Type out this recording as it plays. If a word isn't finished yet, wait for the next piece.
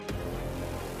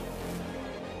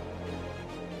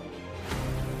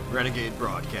Renegade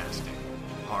Broadcasting.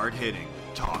 Hard-hitting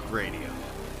talk radio.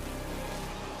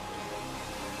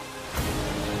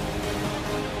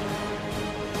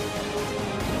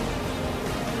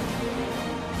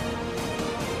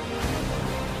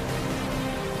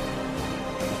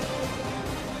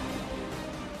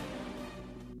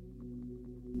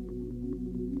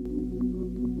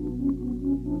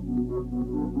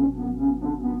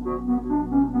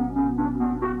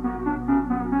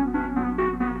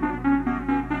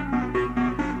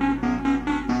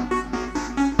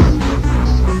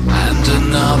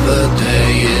 Another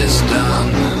day is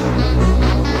done.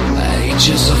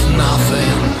 Ages of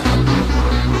nothing,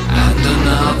 and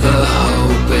another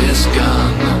hope is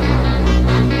gone.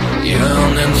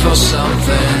 Yearning for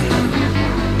something,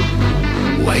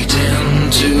 waiting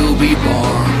to be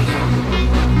born.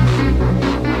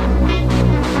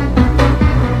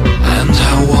 And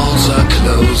her walls are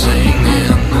closing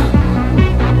in,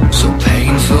 so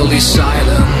painfully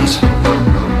silent.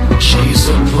 She's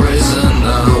a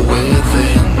prisoner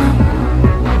within,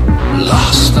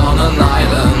 lost on an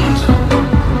island,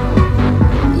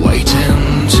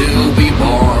 waiting to be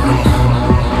born.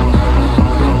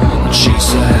 She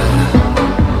said,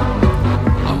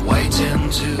 I'm waiting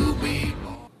to be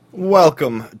born.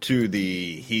 Welcome to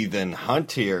the Heathen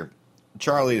Hunt here.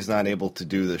 Charlie is not able to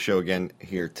do the show again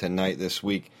here tonight this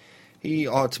week. He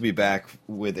ought to be back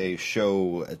with a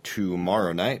show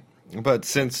tomorrow night. But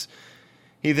since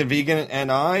Heathen Vegan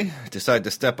and I decide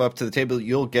to step up to the table,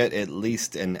 you'll get at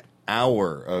least an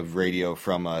hour of radio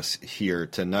from us here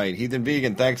tonight. Heathen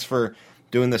Vegan, thanks for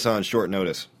doing this on short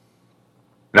notice.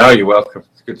 No, you're welcome.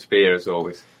 It's good to be here as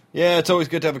always. Yeah, it's always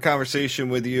good to have a conversation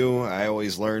with you. I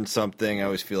always learn something. I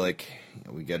always feel like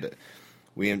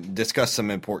we discuss some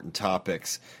important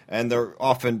topics, and they're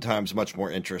oftentimes much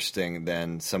more interesting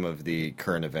than some of the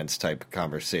current events type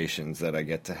conversations that I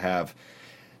get to have.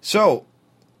 So,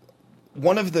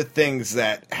 one of the things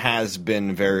that has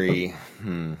been very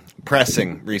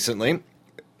pressing recently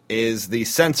is the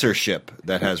censorship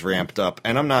that has ramped up.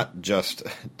 And I'm not just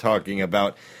talking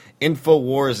about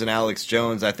InfoWars and Alex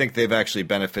Jones. I think they've actually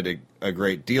benefited a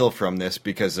great deal from this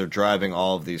because they're driving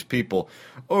all of these people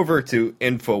over to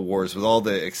InfoWars with all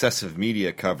the excessive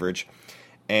media coverage.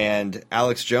 And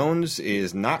Alex Jones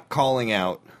is not calling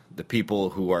out the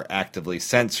people who are actively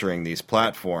censoring these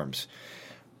platforms.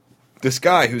 This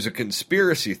guy who's a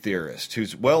conspiracy theorist,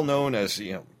 who's well known as,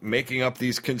 making up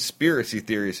these conspiracy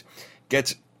theories,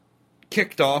 gets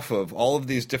kicked off of all of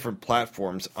these different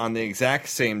platforms on the exact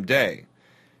same day.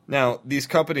 Now, these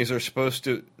companies are supposed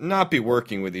to not be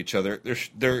working with each other.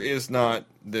 There is not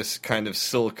this kind of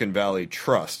Silicon Valley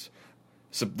trust.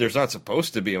 So there's not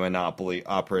supposed to be a monopoly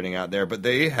operating out there, but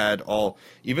they had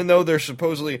even though they're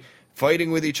supposedly fighting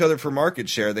with each other for market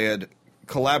share, they had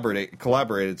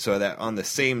collaborated so that on the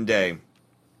same day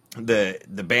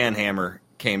the ban hammer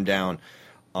came down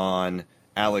on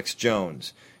Alex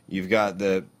Jones. You've got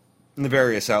the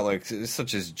various outlets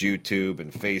such as YouTube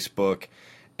and Facebook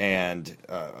and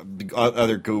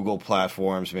other Google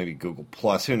platforms, maybe Google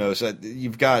Plus, who knows.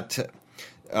 You've got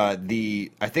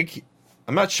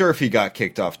I'm not sure if he got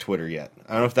kicked off Twitter yet.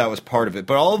 I don't know if that was part of it,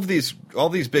 but all these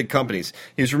big companies,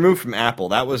 he's removed from Apple.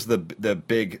 That was the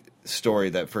big story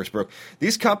that first broke.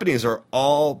 These companies are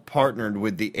all partnered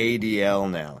with the ADL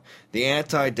now, the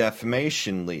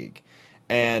Anti-Defamation League.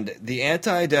 And the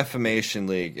Anti-Defamation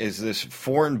League is this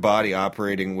foreign body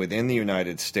operating within the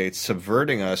United States,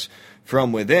 subverting us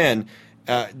from within,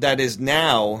 that is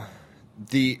now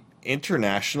the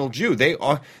international Jew. They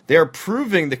are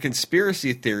proving the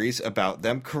conspiracy theories about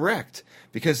them correct,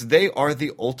 because they are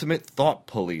the ultimate thought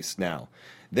police now.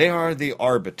 They are the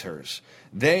arbiters.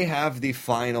 They have the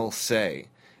final say.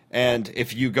 And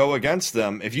if you go against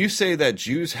them, if you say that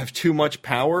Jews have too much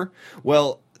power,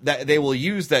 well, that they will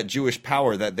use that Jewish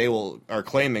power that they are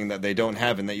claiming that they don't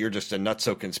have and that you're just a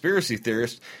nutso conspiracy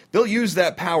theorist. They'll use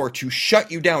that power to shut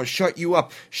you down, shut you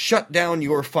up, shut down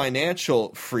your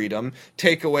financial freedom,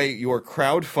 take away your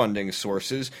crowdfunding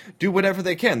sources, do whatever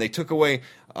they can. They took away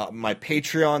my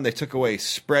Patreon, they took away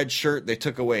Spreadshirt, they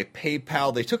took away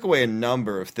PayPal, they took away a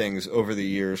number of things over the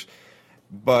years.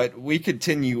 But we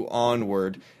continue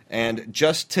onward. And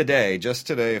just today,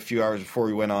 a few hours before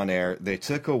we went on air, they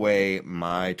took away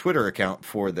my Twitter account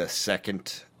for the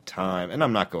second time. And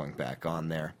I'm not going back on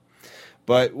there.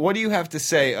 But what do you have to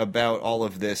say about all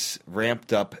of this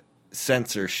ramped up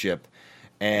censorship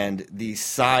and the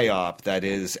psyop that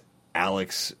is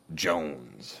Alex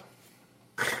Jones?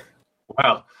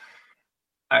 Well,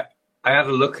 I had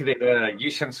a look at it. You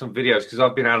sent some videos because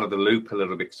I've been out of the loop a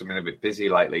little bit because I've been a bit busy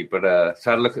lately. But so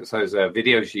I had a look at those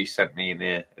videos you sent me in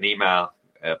an email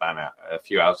about a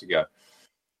few hours ago.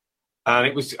 And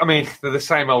it was, I mean, they're the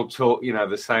same old talk, you know,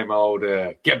 the same old,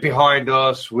 get behind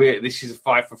us, this is a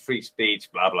fight for free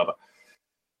speech, blah, blah, blah.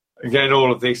 Again,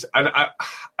 all of this. And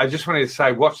I just wanted to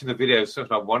say, watching the video,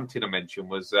 something I wanted to mention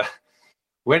was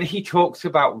when he talks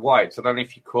about whites, I don't know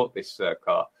if you caught this,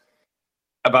 Carl,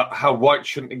 about how whites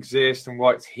shouldn't exist and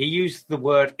whites, he used the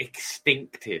word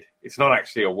extincted. It's not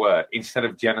actually a word, instead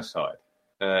of genocide.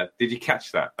 Did you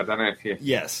catch that? I don't know if you...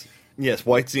 Yes,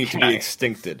 whites need to be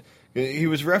extincted. He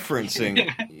was referencing,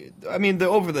 I mean, the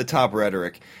over-the-top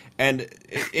rhetoric, and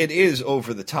it is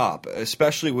over-the-top,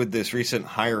 especially with this recent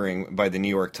hiring by the New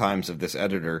York Times of this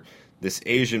editor, this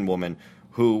Asian woman,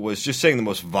 who was just saying the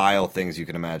most vile things you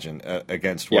can imagine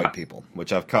against white people,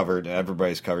 which I've covered,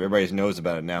 everybody's covered, everybody knows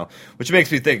about it now, which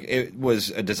makes me think it was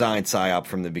a design psyop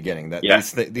from the beginning,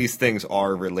 that these things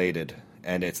are related,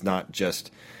 and it's not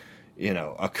just, you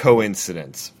know, a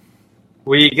coincidence.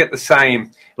 Well, you get the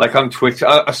same, like on Twitter.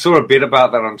 I saw a bit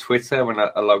about that on Twitter when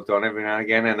I logged on every now and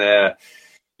again, and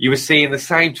you were seeing the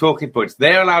same talking points.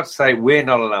 They're allowed to say, we're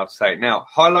not allowed to say it. Now,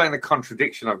 highlighting the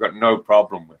contradiction, I've got no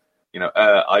problem with. You know,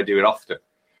 I do it often.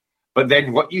 But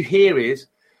then what you hear is,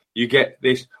 you get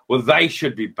this, well, they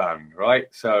should be banned, right?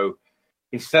 So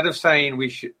instead of saying we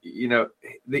should, you know,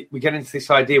 we get into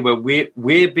this idea where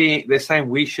they're saying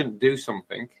we shouldn't do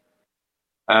something.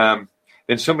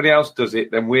 Then somebody else does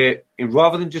it, then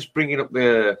rather than just bringing up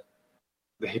the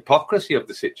hypocrisy of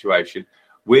the situation,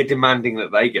 we're demanding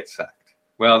that they get sacked.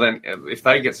 Well, then if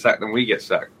they get sacked, then we get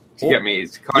sacked. Do you get me?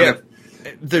 It's kind of...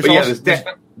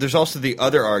 There's also the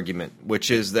other argument,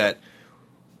 which is that,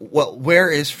 well, where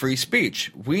is free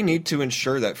speech? We need to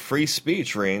ensure that free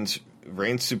speech reigns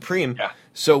supreme. Yeah.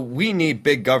 So we need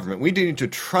big government. We need to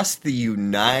trust the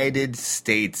United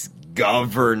States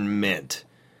government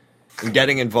and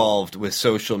getting involved with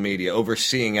social media,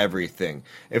 overseeing everything.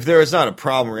 If there is not a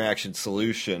problem, reaction,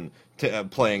 solution to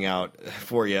playing out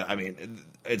for you, I mean,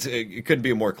 it could be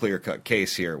a more clear-cut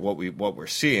case here. What we're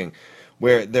seeing,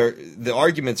 where the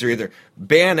arguments are either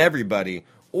ban everybody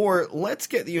or let's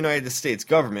get the United States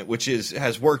government, which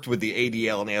has worked with the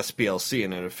ADL and SPLC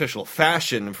in an official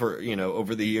fashion for, you know,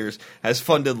 over the years, has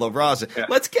funded La Raza. Yeah.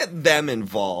 Let's get them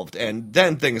involved, and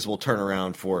then things will turn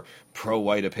around for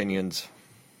pro-white opinions.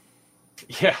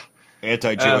 Yeah,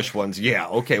 anti-Jewish ones. Yeah,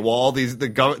 okay. Well, all these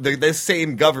the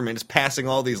same government is passing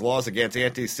all these laws against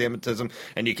anti-Semitism,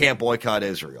 and you can't boycott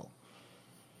Israel.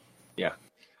 Yeah,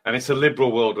 and it's a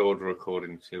liberal world order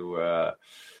according to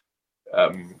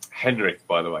Henrik.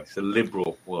 By the way, it's a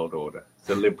liberal world order. It's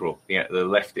a liberal. Yeah, the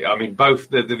left. I mean, both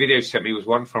the video you sent me was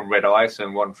one from Red Ice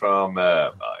and one from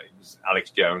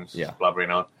Alex Jones. Yeah, blabbering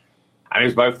on. And it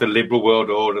was both the liberal world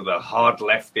order, the hard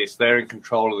leftists, they're in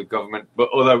control of the government. But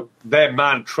although their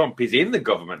man Trump is in the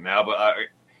government now, but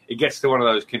it gets to one of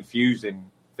those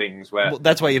confusing things where... Well,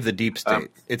 that's why you have the deep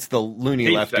state. It's the loony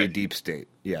lefty deep state.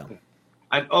 Yeah.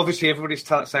 And obviously everybody's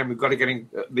saying we've got to get in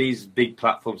these big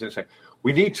platforms and say,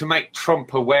 we need to make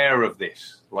Trump aware of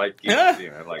this. Like, you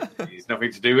know, like it's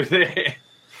nothing to do with it.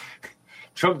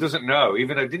 Trump doesn't know,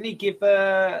 even though, didn't he give...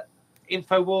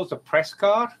 InfoWars a press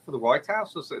card for the White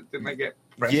House? Or didn't they get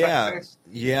press access?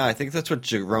 Yeah, I think that's what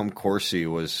Jerome Corsi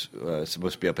was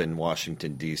supposed to be up in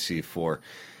Washington, D.C. for.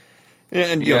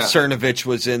 And, you know, Cernovich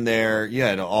was in there. You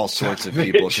had all sorts of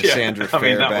people. Cassandra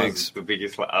Fairbanks. That was the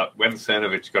biggest... when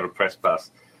Cernovich got a press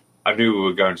pass, I knew we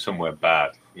were going somewhere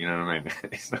bad. You know what I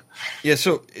mean?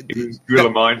 So... It was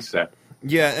guerrilla mindset.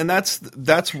 Yeah, and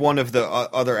that's one of the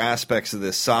other aspects of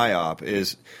this PSYOP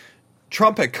is...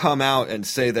 Trump had come out and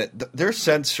say that they're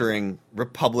censoring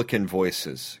Republican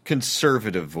voices,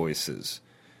 conservative voices.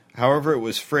 However it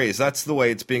was phrased, that's the way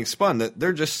it's being spun, that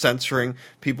they're just censoring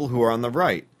people who are on the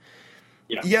right.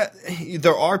 Yeah,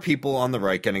 there are people on the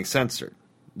right getting censored.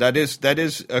 That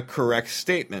is a correct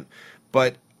statement.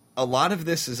 But a lot of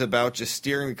this is about just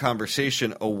steering the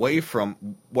conversation away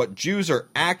from what Jews are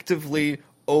actively,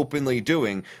 openly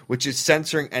doing, which is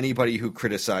censoring anybody who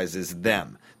criticizes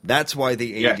them. That's why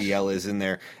the ADL is in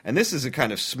there. And this is a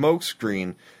kind of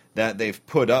smokescreen that they've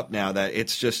put up now that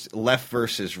it's just left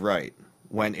versus right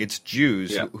when it's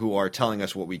Jews who are telling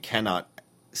us what we cannot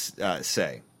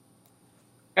say.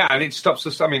 Yeah, and it stops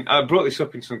us. I mean, I brought this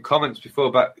up in some comments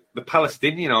before, but the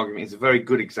Palestinian argument is a very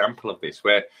good example of this,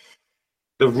 where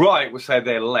the right will say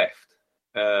they're left.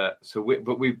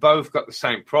 But we've both got the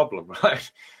same problem,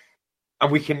 right?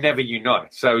 And we can never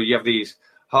unite. So you have these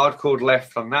hardcore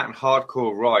left on that and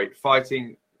hardcore right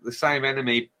fighting the same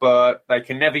enemy, but they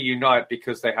can never unite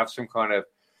because they have some kind of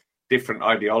different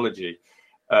ideology.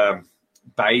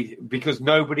 Because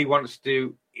nobody wants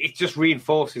to. It just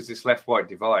reinforces this left-right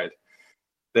divide.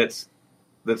 That's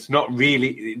not really.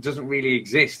 It doesn't really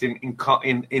exist in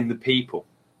the people.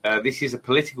 This is a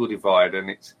political divide, and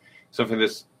it's something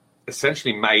that's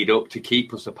essentially made up to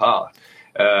keep us apart.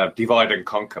 Divide and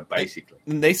conquer, basically.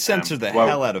 And they censor the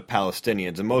hell out of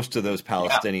Palestinians, and most of those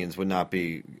Palestinians would not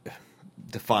be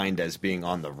defined as being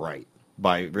on the right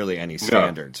by really any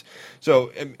standards.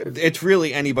 So it's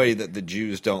really anybody that the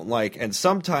Jews don't like. And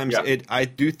sometimes I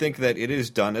do think that it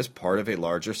is done as part of a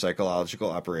larger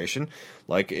psychological operation,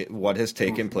 like what has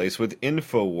taken place with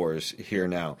InfoWars here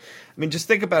now. I mean, just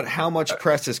think about how much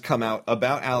press has come out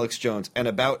about Alex Jones and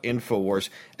about InfoWars.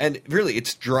 And really,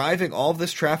 it's driving all of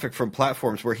this traffic from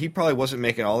platforms where he probably wasn't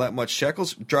making all that much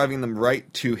shekels, driving them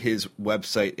right to his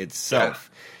website itself.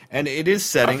 And it is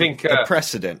setting a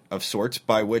precedent of sorts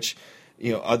by which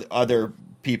other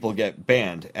people get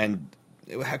banned. And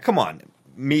come on,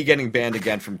 me getting banned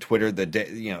again from Twitter a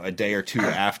day or two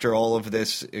after all of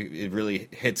this, it really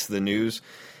hits the news.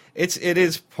 It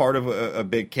is part of a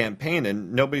big campaign,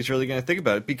 and nobody's really going to think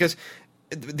about it because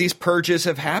these purges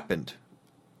have happened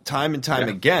time and time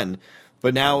again.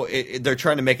 But now they're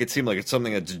trying to make it seem like it's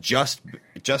something that's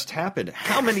just happened.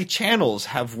 How many channels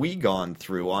have we gone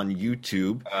through on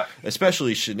YouTube,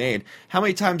 especially Sinead? How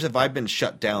many times have I been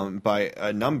shut down by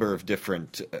a number of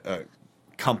different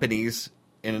companies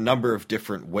in a number of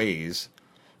different ways?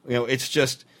 It's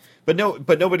just, but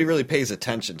nobody really pays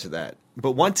attention to that.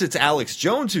 But once it's Alex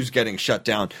Jones who's getting shut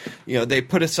down, they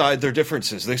put aside their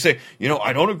differences. They say,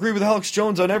 I don't agree with Alex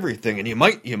Jones on everything, and you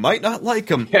might not like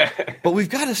him, but we've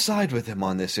got to side with him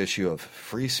on this issue of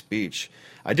free speech.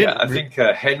 I think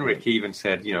Henrik even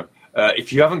said,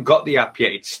 if you haven't got the app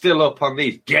yet, it's still up on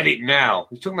these. Get it now.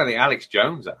 He's talking about the Alex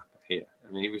Jones app here.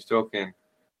 I mean, he was talking.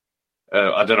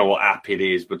 I don't know what app it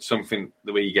is, but something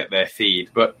the way you get their feed.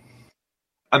 But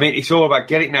I mean, it's all about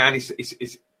get it now. And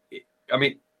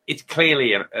it's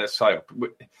clearly a psyop.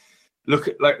 Look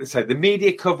at, like I said, the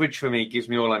media coverage for me gives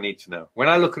me all I need to know. When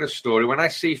I look at a story, when I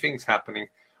see things happening,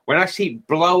 when I see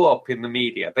blow up in the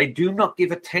media, they do not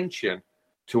give attention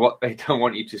to what they don't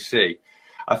want you to see.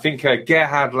 I think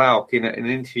Gerhard Lauck, in an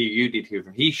interview you did with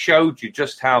him, he showed you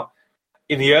just how,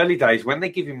 in the early days, when they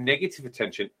give him negative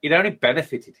attention, it only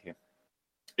benefited him.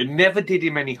 It never did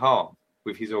him any harm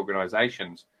with his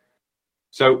organizations.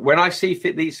 So when I see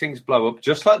these things blow up,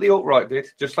 just like the alt-right did,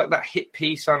 just like that hit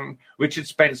piece on Richard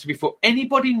Spencer before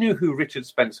anybody knew who Richard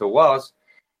Spencer was,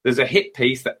 there's a hit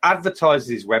piece that advertises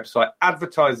his website,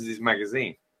 advertises his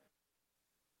magazine.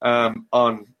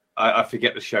 I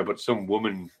forget the show, but some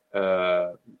woman,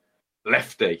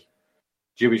 lefty,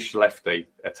 Jewish lefty,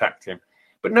 attacked him.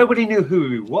 But nobody knew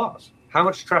who he was. How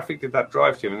much traffic did that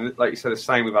drive to him? And like you said, the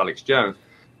same with Alex Jones.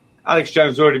 Alex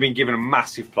Jones has already been given a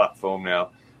massive platform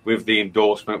now, with the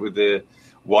endorsement, with the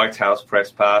White House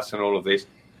press pass and all of this.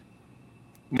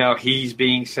 Now he's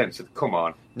being censored. Come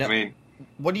on. Now,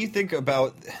 what do you think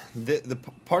about the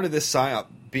part of this PSYOP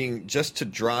being just to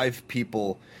drive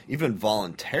people, even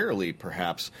voluntarily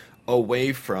perhaps,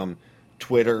 away from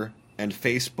Twitter and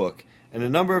Facebook and a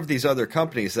number of these other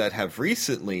companies that have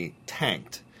recently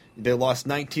tanked? They lost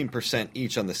 19%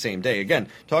 each on the same day. Again,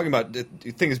 talking about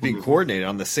things being coordinated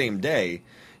on the same day,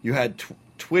 you had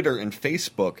Twitter and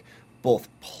Facebook both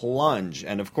plunge.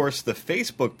 And, of course, the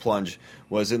Facebook plunge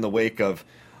was in the wake of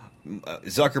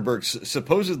Zuckerberg's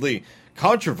supposedly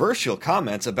controversial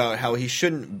comments about how he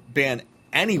shouldn't ban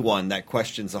anyone that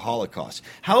questions the Holocaust.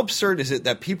 How absurd is it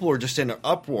that people were just in an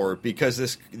uproar because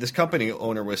this company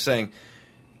owner was saying,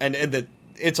 and that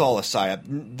it's all a psyop.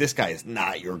 This guy is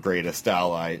not your greatest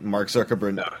ally. Mark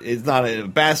Zuckerberg is not a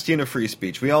bastion of free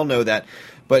speech. We all know that.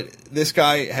 But this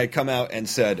guy had come out and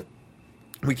said,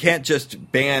 we can't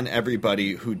just ban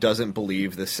everybody who doesn't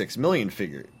believe the 6 million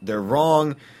figure. They're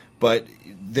wrong, but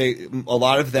a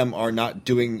lot of them are not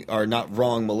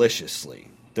wrong maliciously.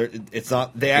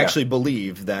 They actually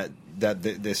believe that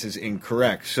this is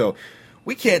incorrect. So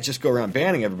we can't just go around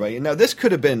banning everybody. Now this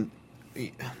could have been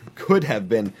a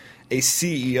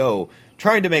CEO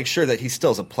trying to make sure that he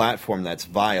still has a platform that's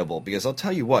viable. Because I'll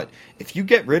tell you what, if you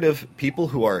get rid of people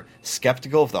who are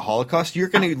skeptical of the Holocaust, you're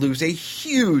going to lose a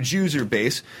huge user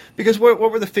base. Because what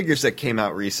were the figures that came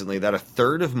out recently? That a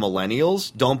third of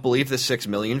millennials don't believe the 6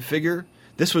 million figure?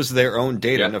 This was their own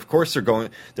data. And of course they're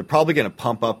probably going to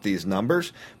pump up these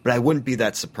numbers, but I wouldn't be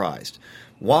that surprised.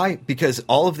 Why? Because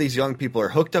all of these young people are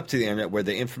hooked up to the internet where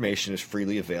the information is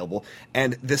freely available,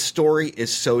 and the story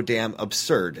is so damn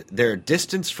absurd. They're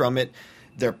distanced from it.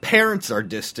 Their parents are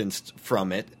distanced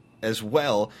from it as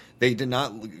well. They did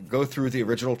not go through the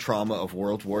original trauma of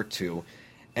World War II,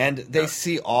 and they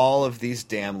see all of these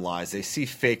damn lies. They see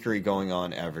fakery going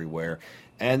on everywhere,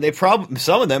 and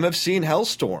some of them have seen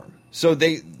Hellstorm, so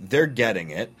they're getting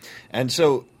it. And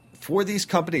so for these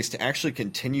companies to actually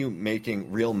continue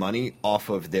making real money off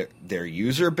of their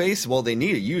user base, well, they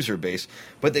need a user base,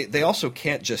 but they also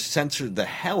can't just censor the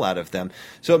hell out of them.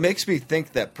 So it makes me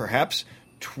think that perhaps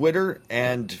Twitter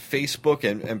and Facebook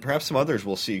and perhaps some others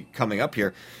we'll see coming up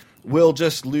here will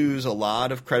just lose a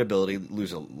lot of credibility,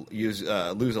 lose a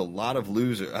lot of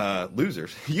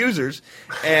users,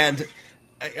 and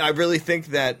I really think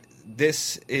that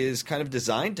this is kind of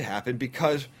designed to happen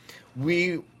because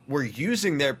we were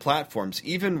using their platforms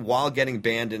even while getting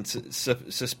banned and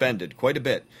suspended quite a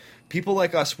bit. People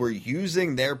like us were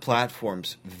using their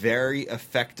platforms very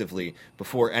effectively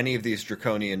before any of these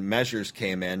draconian measures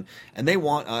came in, and they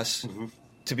want us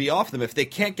to be off them. If they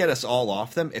can't get us all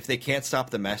off them, if they can't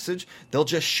stop the message, they'll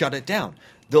just shut it down.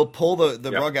 They'll pull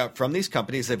the rug out from these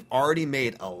companies. They've already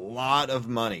made a lot of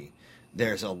money.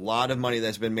 There's a lot of money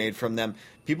that's been made from them.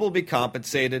 People will be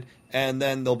compensated, and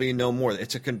then there'll be no more.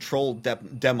 It's a controlled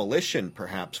demolition,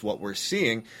 perhaps, what we're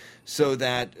seeing, so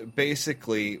that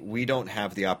basically we don't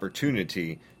have the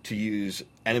opportunity to use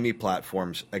enemy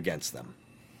platforms against them.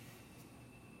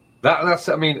 That's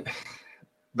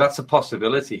a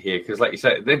possibility here because, like you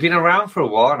said, they've been around for a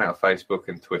while now, Facebook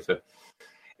and Twitter.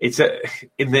 It's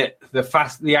in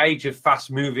the age of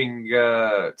fast-moving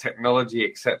technology,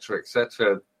 etc.,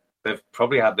 they've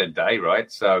probably had their day,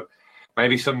 right? So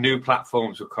maybe some new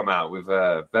platforms will come out with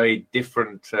very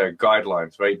different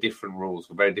guidelines, very different rules,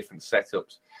 very different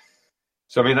setups.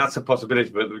 So, I mean, that's a possibility.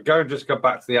 But go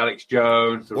back to the Alex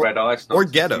Jones, the Red Ice. Or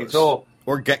ghettos.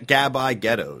 Or Gabai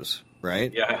ghettos,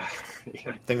 right? Yeah.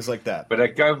 Things like that.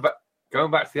 But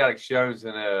going back to the Alex Jones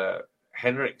and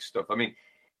Henrik stuff, I mean,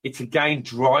 it's again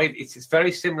it's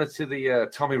very similar to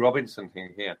the Tommy Robinson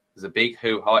thing here. There's a big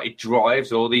hoo-ha. It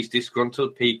drives all these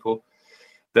disgruntled people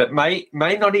that may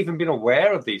not even been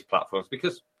aware of these platforms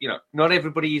because, not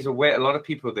everybody is aware. A lot of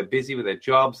people, they're busy with their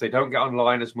jobs. They don't get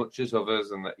online as much as others.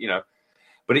 And,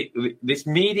 but this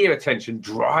media attention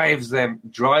drives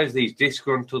these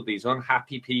disgruntled, these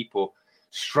unhappy people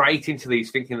straight into these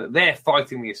thinking that they're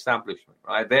fighting the establishment,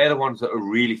 right? They're the ones that are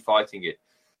really fighting it.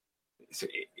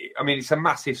 It's a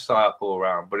massive psyop all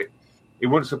around, but it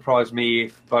wouldn't surprise me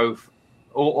if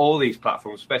all these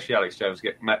platforms, especially Alex Jones,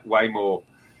 get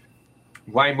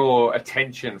way more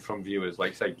attention from viewers.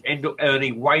 Like say, end up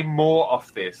earning way more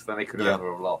off this than they could have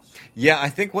ever have lost. Yeah, I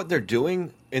think what they're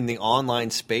doing in the online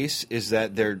space is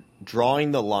that they're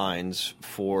drawing the lines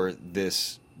for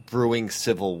this brewing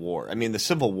civil war. I mean, the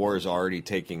civil war is already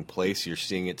taking place. You're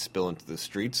seeing it spill into the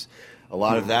streets. A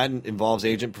lot of that involves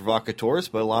agent provocateurs,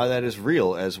 but a lot of that is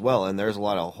real as well. And there's a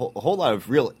whole lot of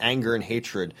real anger and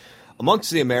hatred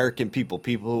amongst the American people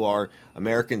who are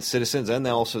American citizens, and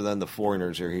also then the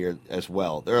foreigners are here as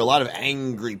well. There are a lot of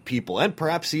angry people, and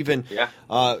perhaps even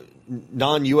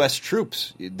non-U.S.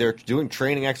 troops. They're doing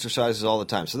training exercises all the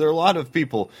time. So there are a lot of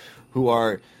people who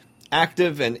are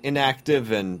active and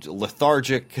inactive and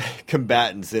lethargic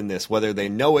combatants in this, whether they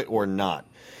know it or not.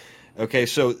 Okay,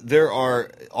 so there are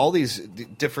all these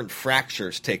different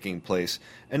fractures taking place,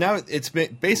 and now it's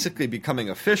basically becoming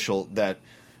official that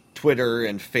Twitter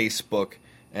and Facebook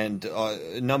and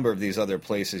a number of these other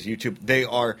places, YouTube, they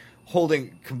are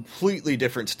holding completely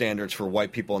different standards for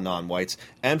white people and non-whites,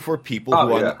 and for people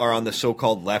who are on the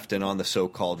so-called left and on the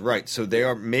so-called right. So they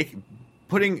are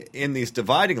putting in these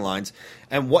dividing lines,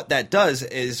 and what that does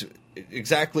is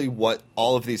exactly what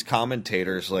all of these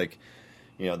commentators like,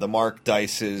 the Mark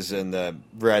Dices and the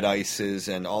Red Ices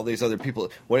and all these other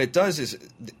people, what it does is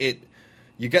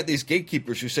you get these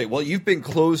gatekeepers who say, well, you've been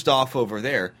closed off over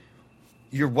there.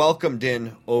 You're welcomed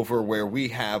in over where we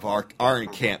have our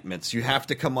encampments. You have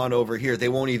to come on over here. They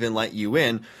won't even let you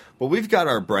in. But we've got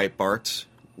our Breitbarts.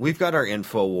 We've got our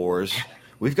InfoWars.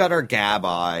 We've got our Gab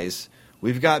Eyes.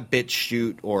 We've got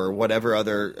BitChute or whatever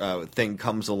other thing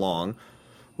comes along.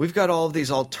 We've got all of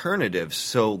these alternatives,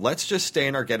 so let's just stay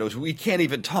in our ghettos. We can't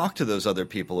even talk to those other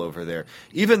people over there,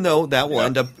 even though that will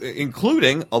end up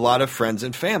including a lot of friends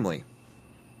and family.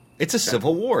 It's a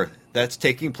civil war that's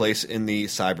taking place in the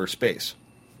cyberspace.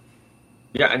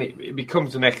 Yeah, and it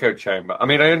becomes an echo chamber. I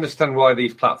mean, I understand why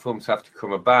these platforms have to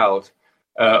come about,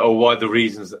 or why the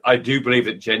reasons. I do believe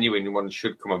that genuine ones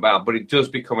should come about, but it does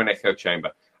become an echo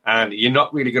chamber. And you're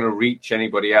not really going to reach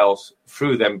anybody else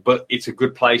through them, but it's a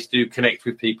good place to connect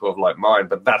with people of like mind.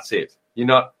 But that's it. You're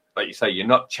not, like you say, you're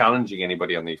not challenging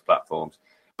anybody on these platforms.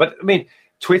 But, I mean,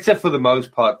 Twitter, for the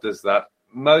most part, does that.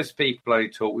 Most people only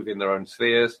talk within their own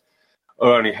spheres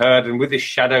or only heard. And with this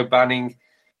shadow banning,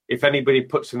 if anybody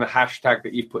puts in the hashtag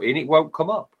that you've put in, it won't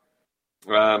come up.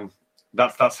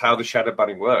 That's how the shadow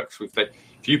banning works.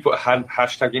 If you put a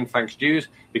hashtag in thanks Jews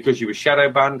because you were shadow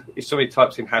banned, if somebody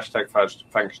types in hashtag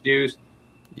thanks Jews,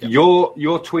 your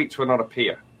tweets will not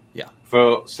appear. Yeah.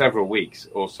 For several weeks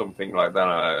or something like that,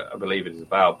 I believe it is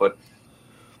about. But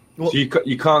so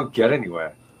you can't get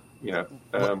anywhere.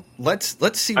 Let's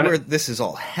see where this is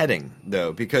all heading,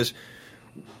 though, because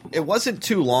it wasn't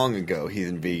too long ago,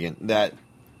 Heathen Vegan, that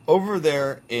over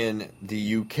there in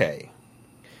the UK,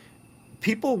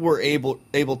 people were able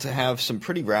to have some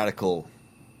pretty radical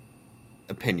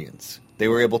opinions. They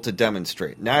were able to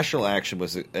demonstrate. National Action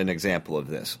was an example of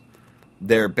this.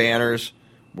 Their banners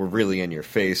were really in your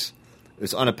face. It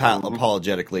was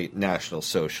unapologetically National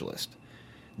Socialist.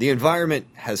 The environment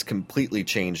has completely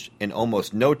changed in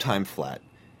almost no time flat.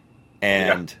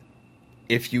 And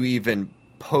if you even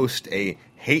post a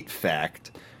hate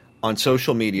fact on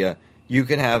social media, you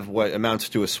can have what amounts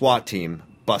to a SWAT team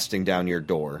busting down your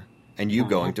door and you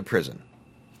going to prison.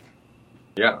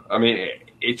 Yeah, I mean,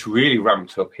 it's really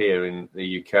ramped up here in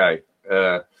the UK.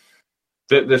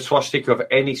 The swastika of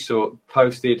any sort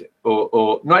posted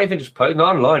or not even just posted,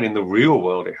 not online, in the real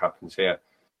world it happens here.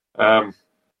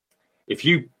 If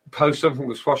you post something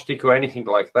with swastika or anything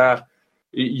like that,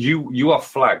 you are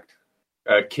flagged.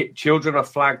 Children are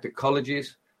flagged at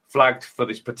colleges, flagged for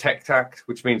this Protect Act,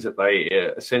 which means that they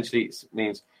essentially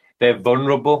means they're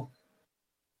vulnerable,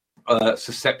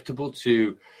 susceptible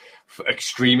to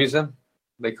extremism.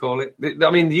 They call it.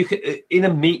 I mean, you could in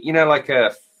a meet, like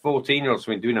a 14-year-old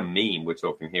something doing a meme. We're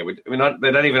talking here.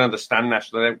 They don't even understand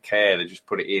national. They don't care. They just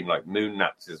put it in like moon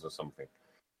Nazis or something.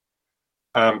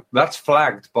 That's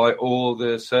flagged by all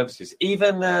the services.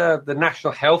 Even the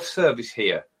National Health Service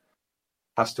here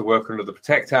has to work under the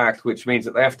Protect Act, which means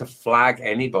that they have to flag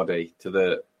anybody to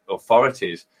the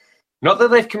authorities. Not that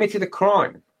they've committed a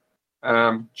crime,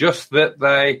 just that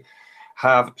they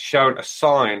have shown a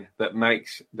sign that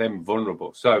makes them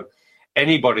vulnerable. So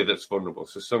anybody that's vulnerable,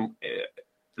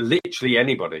 literally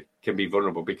anybody can be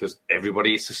vulnerable because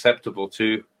everybody is susceptible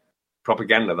to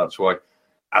propaganda. That's why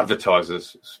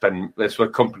that's why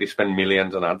companies spend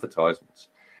millions on advertisements.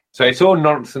 So it's all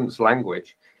nonsense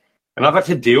language. And I've had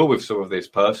to deal with some of this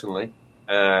personally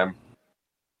here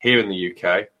in the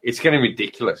UK. It's getting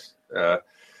ridiculous. But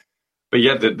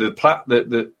yeah,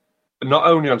 the not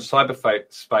only on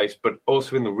cyberspace, but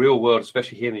also in the real world,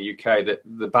 especially here in the UK, that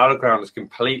the battleground has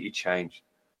completely changed.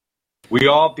 We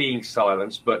are being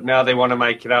silenced, but now they want to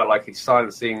make it out like it's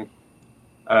silencing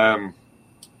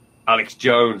Alex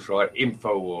Jones, right?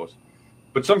 InfoWars.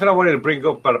 But something I wanted to bring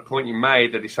up about a point you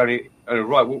made that it's only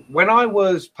right. When I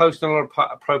was posting a lot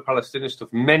of pro-Palestinian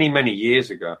stuff many, many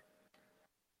years ago,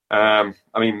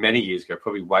 many years ago,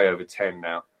 probably way over 10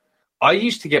 now, I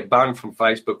used to get banned from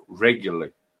Facebook regularly.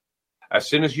 As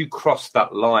soon as you crossed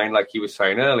that line, like you were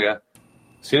saying earlier,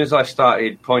 as soon as I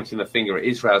started pointing the finger at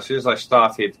Israel, as soon as I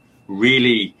started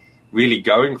really, really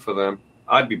going for them,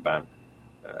 I'd be banned.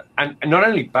 And not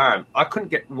only banned, I couldn't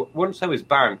get, once I was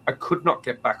banned, I could not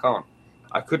get back on.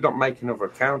 I could not make another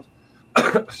account.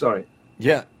 Sorry.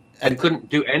 Yeah. And couldn't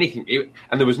do anything.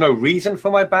 And there was no reason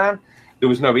for my ban. There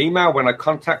was no email. When I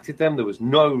contacted them, there was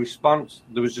no response.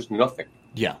 There was just nothing.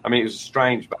 Yeah. I mean, it was a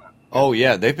strange ban. Oh,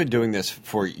 yeah. They've been doing this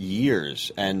for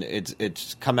years. And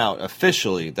it's come out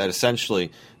officially that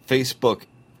essentially Facebook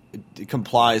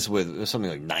complies with something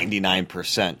like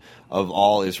 99% of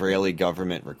all Israeli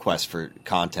government requests for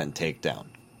content takedown.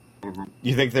 Mm-hmm.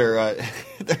 You think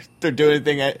they're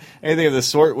doing anything of the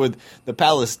sort with the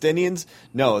Palestinians?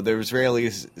 No, the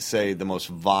Israelis say the most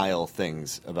vile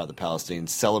things about the Palestinians,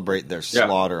 celebrate their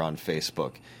slaughter on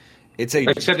Facebook. They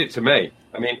said it to me.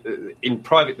 I mean, in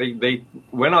private, they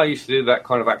when I used to do that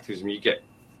kind of activism, you get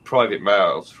private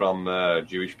mails from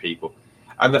Jewish people,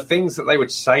 and the things that they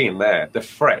would say in there, the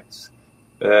threats,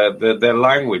 their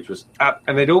language was,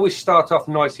 and they'd always start off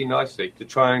nicely to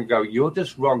try and go, "You're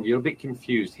just wrong. You're a bit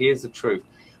confused. Here's the truth."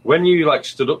 When you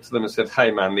stood up to them and said,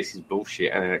 "Hey, man, this is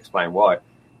bullshit," and then explain why,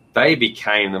 they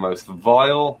became the most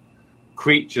vile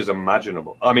creatures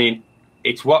imaginable. I mean,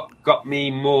 it's what got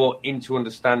me more into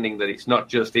understanding that it's not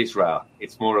just Israel.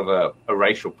 It's more of a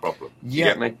racial problem. You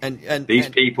get me? And these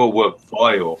people were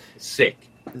vile, sick.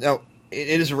 No,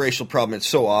 it is a racial problem. It's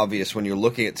so obvious when you're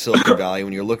looking at Silicon Valley,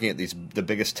 when you're looking at the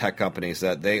biggest tech companies,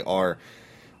 that they are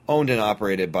owned and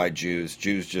operated by Jews.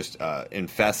 Jews just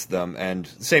infest them. And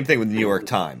same thing with the New York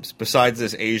Times. Besides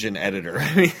this Asian editor,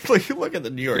 I mean, look at the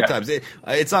New York Times.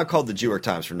 It's not called the New York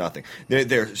Times for nothing.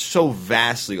 They're so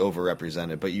vastly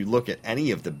overrepresented. But you look at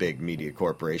any of the big media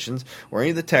corporations or any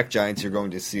of the tech giants, you're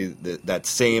going to see that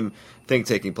same thing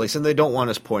taking place. And they don't want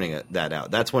us pointing that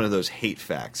out. That's one of those hate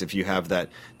facts. If you have the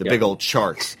big old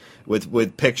charts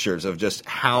with pictures of just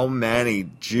how many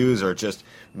Jews are just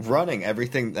running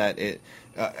everything that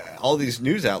all these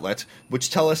news outlets, which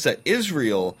tell us that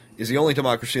Israel is the only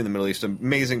democracy in the Middle East,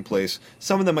 amazing place.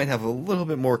 Some of them might have a little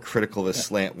bit more critical of a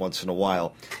slant once in a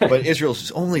while, but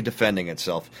Israel's only defending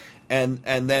itself. And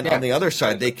then on the other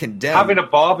side, they condemn having a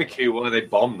barbecue while they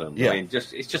bomb them. Yeah. I mean,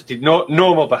 it's just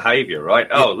normal behaviour, right?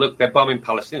 Yeah. Oh, look, they're bombing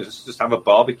Palestinians. Let's just have a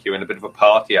barbecue and a bit of a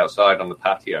party outside on the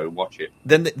patio and watch it.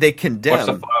 Then they Watch the condemn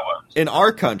fireworks. in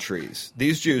our countries.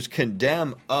 These Jews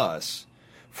condemn us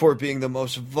for being the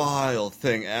most vile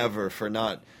thing ever, for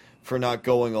not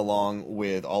going along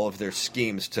with all of their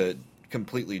schemes to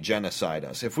completely genocide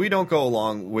us. If we don't go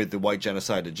along with the white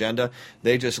genocide agenda,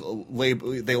 they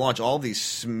launch all these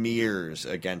smears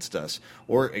against us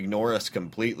or ignore us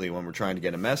completely when we're trying to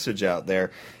get a message out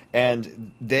there,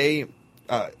 and they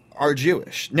are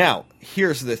Jewish. Now,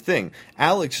 here's the thing.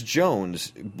 Alex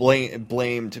Jones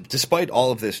blamed, despite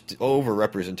all of this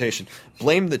overrepresentation,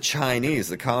 blamed the Chinese,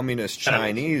 the communist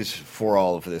Chinese, for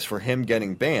all of this, for him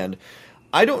getting banned.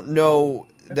 I don't know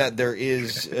that there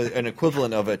is an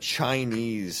equivalent of a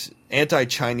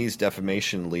anti-Chinese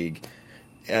defamation league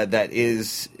that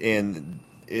is in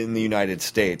the United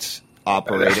States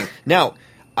operating. Now,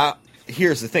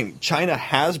 here's the thing. China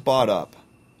has bought up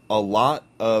a lot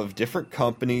of different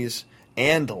companies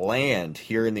and land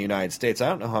here in the United States. I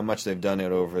don't know how much they've done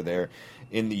it over there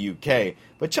in the UK,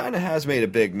 but China has made a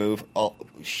big move. A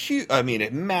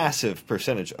massive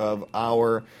percentage of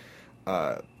our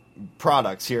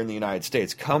products here in the United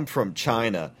States come from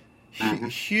China.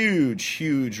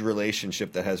 Huge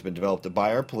relationship that has been developed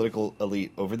by our political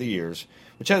elite over the years,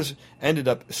 which has ended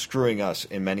up screwing us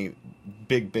in many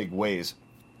big ways.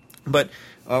 But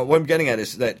what I'm getting at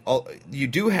is that you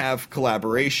do have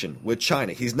collaboration with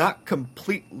China. He's not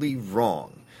completely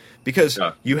wrong, because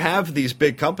you have these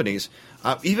big companies.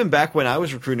 Even back when I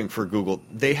was recruiting for Google,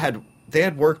 they had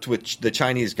worked with the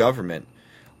Chinese government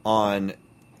on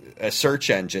a search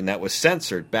engine that was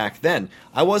censored back then.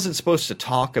 I wasn't supposed to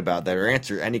talk about that or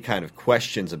answer any kind of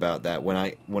questions about that when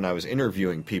I was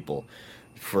interviewing people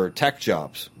for tech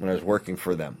jobs when I was working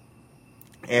for them.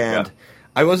 And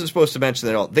I wasn't supposed to mention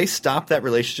that at all. They stopped that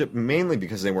relationship mainly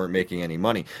because they weren't making any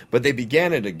money, but they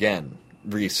began it again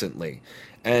recently.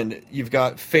 And you've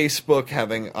got Facebook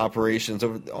having operations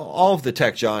over all of the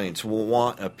tech giants will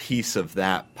want a piece of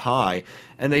that pie,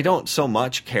 and they don't so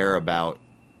much care about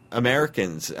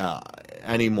Americans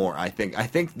anymore. I think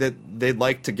that they'd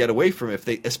like to get away from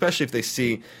it, especially if they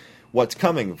see what's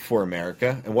coming for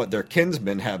America and what their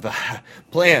kinsmen have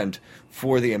planned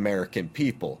for the American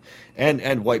people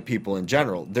and white people in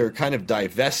general. They're kind of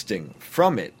divesting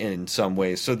from it in some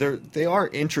ways. So they are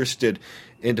interested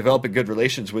in developing good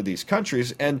relations with these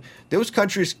countries, and those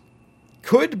countries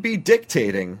could be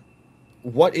dictating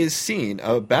what is seen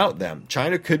about them.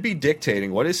 China could be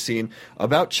dictating what is seen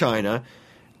about China,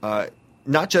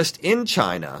 not just in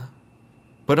China,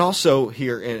 but also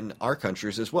here in our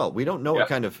countries as well. We don't know what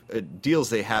kind of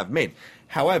deals they have made.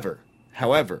 However,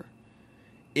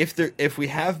 if we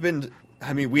have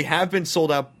been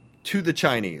sold out to the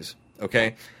Chinese,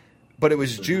 okay, but it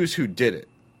was Jews who did it,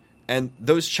 and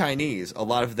those Chinese, a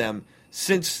lot of them,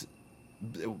 since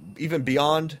even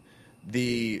beyond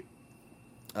the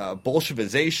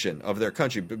Bolshevization of their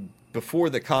country, before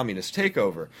the communist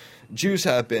takeover, Jews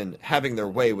have been having their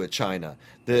way with China.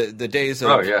 The days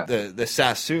of the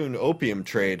Sassoon opium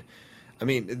trade, I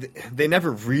mean, they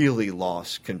never really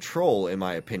lost control, in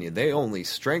my opinion. They only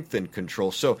strengthened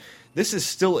control. So this is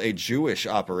still a Jewish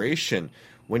operation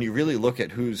when you really look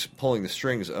at who's pulling the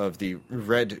strings of the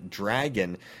Red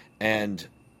Dragon, and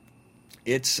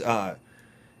it's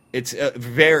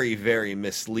very, very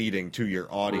misleading to your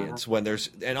audience when there's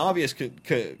an obvious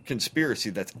conspiracy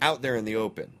that's out there in the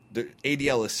open. The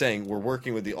ADL is saying we're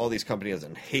working with all these companies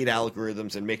and hate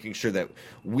algorithms and making sure that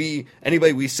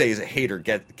anybody we say is a hater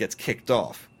gets kicked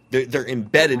off. They're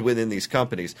embedded within these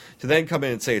companies to then come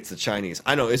in and say it's the Chinese.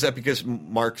 I know. Is that because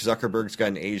Mark Zuckerberg's got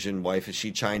an Asian wife? Is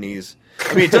she Chinese?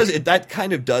 I mean, that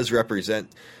kind of does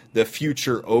represent the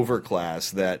future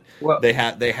overclass that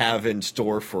they have in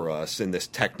store for us in this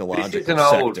technological sector. This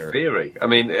is an old theory. I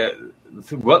mean,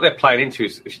 what they're playing into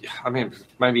is, I mean,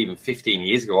 maybe even 15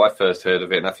 years ago I first heard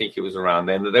of it, and I think it was around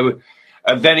then that they were.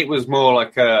 And then it was more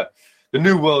like the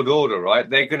New World Order, right?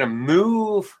 They're going to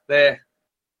move their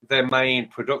main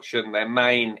production, their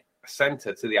main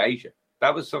center to the Asia.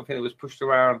 That was something that was pushed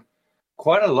around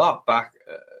quite a lot back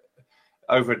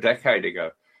over a decade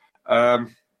ago.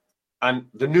 And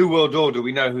the New World Order,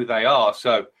 we know who they are.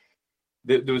 So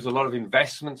there was a lot of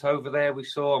investment over there we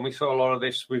saw. And we saw a lot of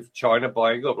this with China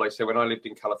buying up. Like I said, when I lived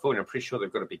in California, I'm pretty sure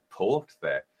they've got a big port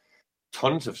there.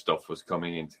 Tons of stuff was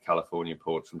coming into California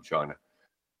ports from China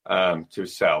to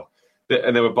sell.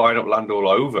 and they were buying up land all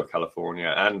over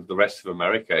California and the rest of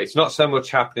America. It's not so much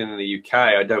happening in the UK,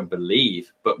 I don't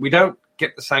believe, but we don't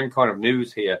get the same kind of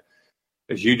news here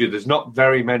as you do. There's not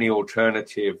very many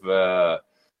alternative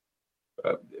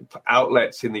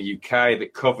outlets in the UK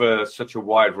that cover such a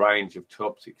wide range of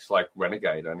topics like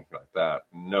Renegade or anything like that.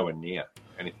 Nowhere near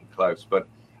anything close.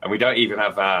 And we don't even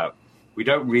have we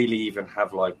don't really even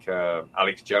have like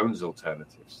Alex Jones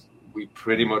alternatives. We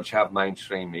pretty much have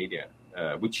mainstream media,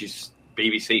 which is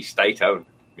BBC state-owned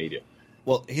media.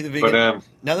 Well,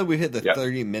 now that we've hit the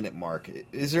 30-minute mark,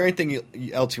 is there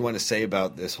anything else you want to say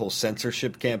about this whole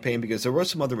censorship campaign? Because there was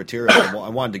some other material I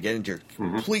wanted to get into,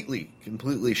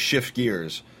 completely shift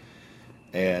gears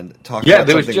and talk about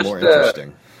something more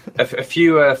interesting. A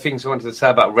few things I wanted to say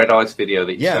about Red Eye's video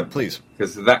that you sent. Yeah, please.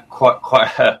 Because that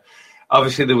quite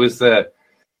obviously there was I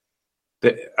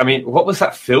mean, what was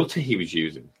that filter he was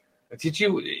using?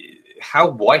 How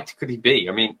white could he be?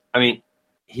 I mean,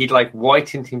 he'd like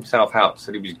whitened himself out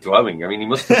so he was glowing. I mean, he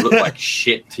must have looked like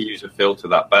shit to use a filter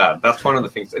that bad. That's one of the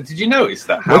things. Did you notice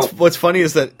that? What's funny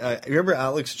is that remember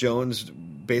Alex Jones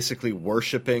basically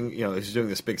worshiping, he's doing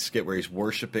this big skit where he's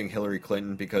worshiping Hillary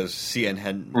Clinton because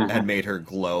CNN had made her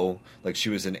glow like she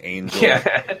was an angel.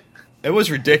 Yeah. It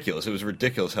was ridiculous. It was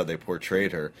ridiculous how they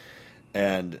portrayed her.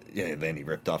 And then he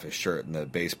ripped off his shirt and the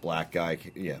bass black guy.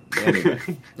 Yeah.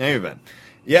 Anyway.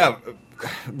 Yeah.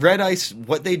 Red Ice,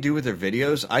 what they do with their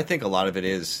videos, I think a lot of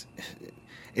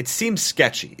it seems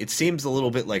sketchy. It seems a little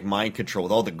bit like mind control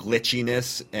with all the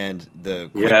glitchiness and the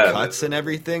quick cuts and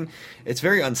everything. It's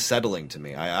very unsettling to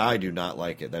me. I do not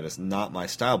like it. That is not my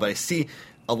style. But I see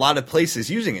a lot of places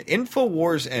using it.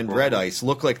 InfoWars and Red Ice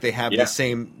look like they have the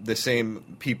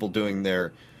same people doing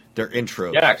their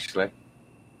intros. Yeah, actually.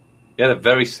 Yeah, they're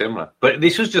very similar. But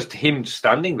this was just him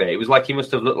standing there. It was like he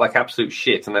must have looked like absolute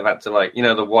shit, and they've had to, like,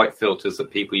 the white filters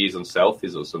that people use on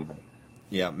selfies or something.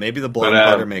 Yeah, maybe the blonde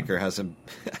butter maker hasn't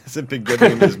been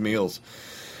giving him his meals.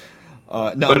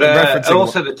 And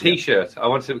also the T-shirt. I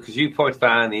wanted to, because you pointed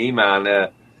that out in the email, and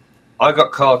I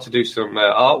got called to do some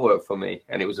artwork for me,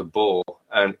 and it was a boar.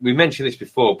 And we mentioned this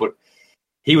before, but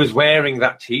he was wearing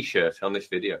that T-shirt on this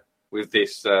video with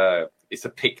this. It's a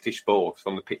Pictish boar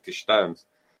from the Pictish stones.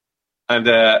 And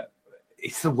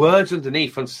it's the words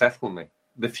underneath unsettle me.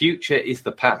 The future is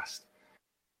the past.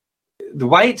 The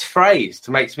way it's phrased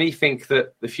makes me think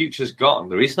that the future's gone.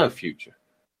 There is no future.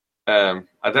 I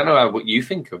don't know what you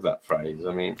think of that phrase.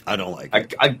 I mean, I don't like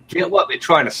it. I get what they're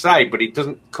trying to say, but it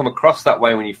doesn't come across that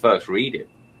way when you first read it.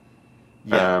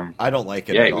 Yeah, I don't like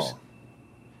it at all.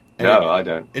 No, I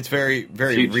don't. It's very,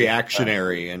 very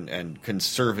reactionary and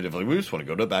conservative. Like, we just want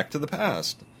to go back to the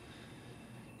past.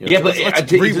 But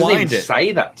let's rewind it.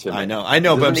 Say that to me. I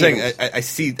know, but I'm saying I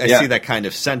see that kind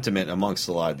of sentiment amongst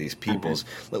a lot of these peoples.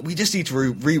 We just need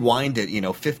to rewind it,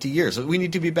 50 years. We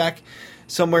need to be back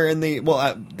somewhere in the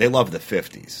they love the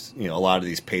 50s. A lot of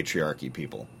these patriarchy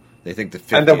people, they think the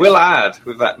 50s. And I will add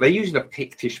with that, they're using a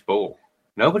Pictish bull.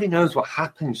 Nobody knows what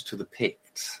happens to the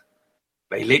Picts.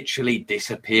 They literally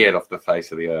disappeared off the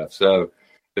face of the earth. So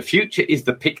the future is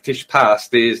the Pictish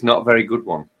past is not a very good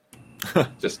one.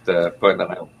 Just pointing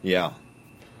that out. Yeah.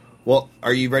 Well,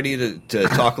 are you ready to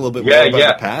talk a little bit more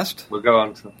about the past? We'll go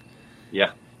on to.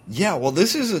 Yeah. Yeah. Well,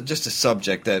 this is just a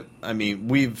subject that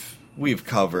we've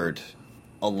covered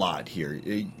a lot here.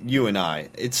 You and I.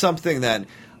 It's something that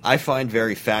I find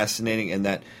very fascinating, and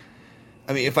that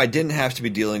if I didn't have to be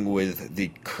dealing with the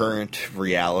current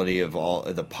reality of all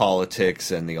the politics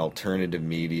and the alternative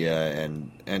media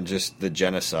and just the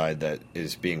genocide that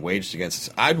is being waged against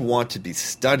us, I'd want to be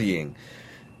studying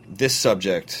this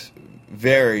subject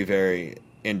very, very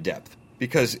in depth,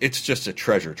 because it's just a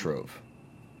treasure trove.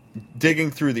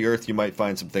 Digging through the earth, you might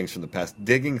find some things from the past.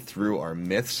 Digging through our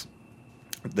myths,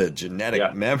 the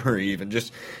genetic memory, even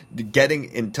just getting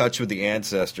in touch with the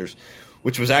ancestors,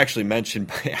 which was actually mentioned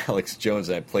by Alex Jones.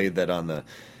 I played that on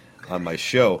my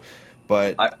show,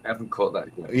 but I haven't caught that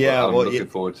yet. Yeah, I'm looking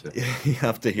forward to it. You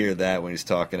have to hear that when he's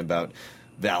talking about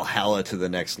Valhalla to the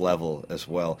next level as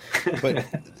well. But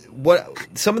what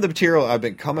some of the material I've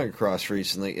been coming across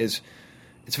recently is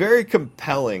it's very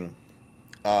compelling,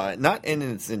 not in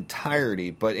its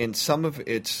entirety, but in some of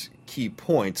its key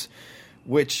points,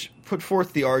 which put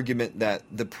forth the argument that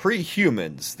the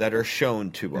pre-humans that are shown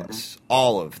to us,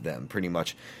 all of them pretty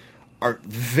much, are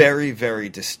very, very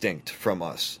distinct from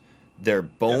us. Their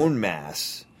bone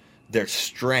mass, their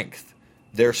strength,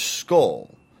 their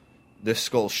skull, the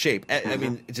skull shape. I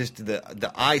mean, just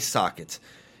the eye sockets.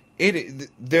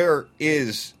 There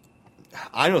is,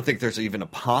 I don't think there's even a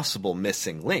possible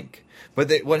missing link. But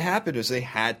what happened is they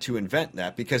had to invent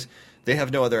that because they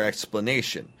have no other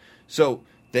explanation. So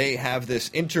they have this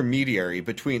intermediary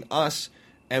between us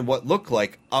and what look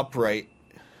like upright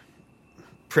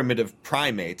primitive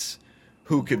primates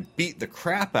who could beat the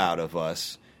crap out of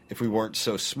us if we weren't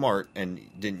so smart and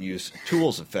didn't use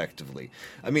tools effectively.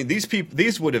 I mean,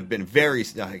 these would have been very,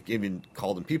 I even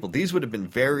call them people, these would have been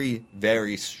very,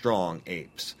 very strong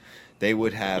apes. They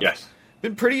would have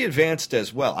been pretty advanced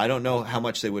as well. I don't know how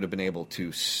much they would have been able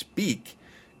to speak.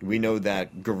 We know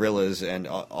that gorillas and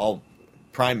all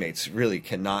primates really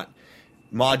cannot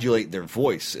modulate their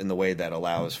voice in the way that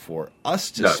allows for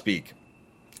us to speak.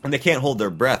 And they can't hold their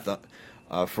breath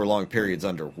for long periods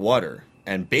underwater.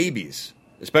 And babies,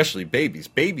 especially babies,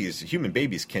 human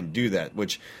babies can do that,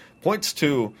 which points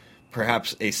to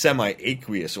perhaps a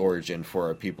semi-aqueous origin for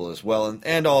our people as well,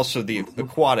 and also the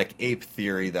aquatic ape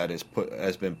theory that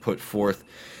has been put forth.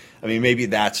 I mean, maybe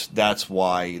that's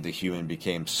why the human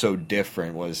became so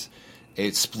different, was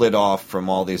it split off from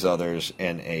all these others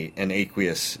in an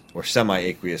aqueous or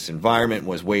semi-aqueous environment,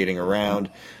 was waiting around.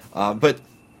 But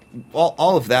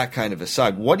all of that kind of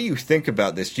aside, what do you think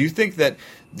about this? Do you think that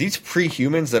these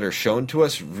pre-humans that are shown to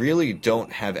us really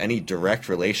don't have any direct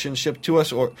relationship to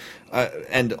us? Or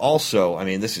and also, I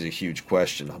mean, this is a huge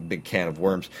question, a big can of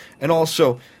worms. And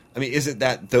also, I mean, is it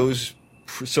that those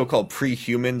so-called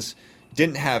pre-humans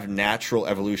didn't have natural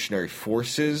evolutionary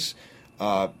forces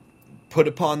put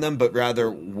upon them, but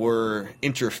rather were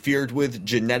interfered with,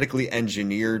 genetically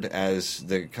engineered, as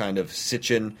the kind of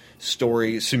Sitchin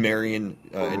story, Sumerian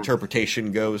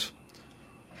interpretation goes?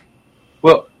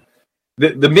 Well,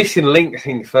 the missing link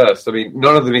thing first. I mean,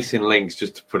 none of the missing links,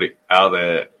 just to put it out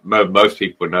there, most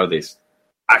people know this,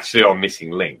 actually are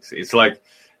missing links. It's like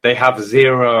they have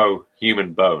 0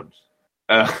 human bones.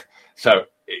 So,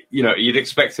 you know, you'd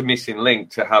expect a missing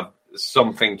link to have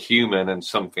something human and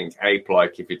something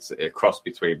ape-like if it's a cross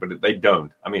between, but they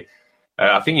don't. I mean,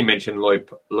 I think you mentioned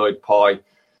Lloyd Pye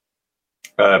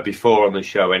before on the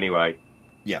show anyway.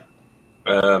 Yeah.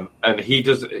 And he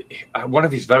does one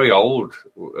of his very old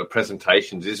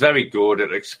presentations is very good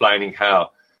at explaining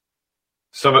how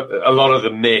a lot of the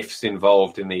myths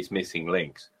involved in these missing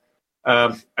links.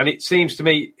 And it seems to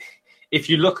me, if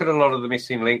you look at a lot of the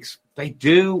missing links, they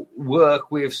do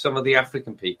work with some of the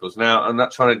African peoples. Now, I'm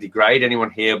not trying to degrade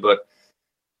anyone here, but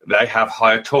they have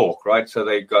higher torque, right? So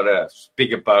they've got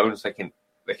bigger bones. They can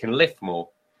lift more.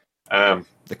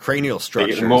 The cranial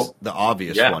structure is the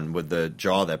obvious one, with the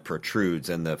jaw that protrudes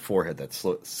and the forehead that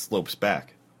slopes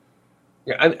back.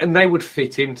 Yeah, and they would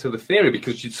fit into the theory,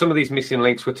 because some of these missing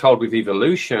links were told with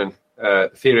evolution,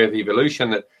 theory of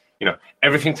evolution, that, you know,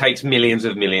 everything takes millions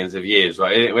of years,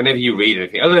 right? Whenever you read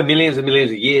anything, other than millions and millions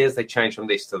of years, they change from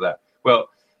this to that. Well,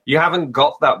 you haven't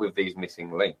got that with these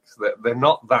missing links. They're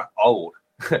not that old.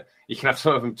 You can have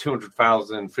some of them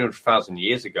 200,000, 300,000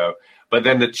 years ago, but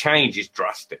then the change is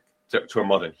drastic to a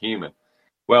modern human.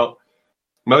 Well,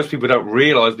 most people don't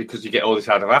realize, because you get all this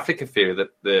out of Africa theory,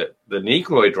 that the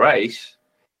Negroid race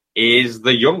is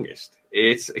the youngest.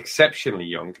 It's exceptionally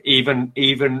young,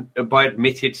 even by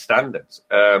admitted standards.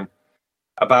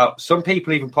 Some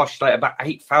people even postulate about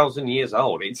 8,000 years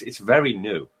old. It's very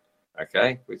new.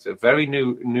 Okay, it's a very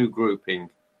new grouping,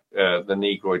 the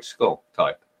Negroid skull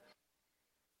type.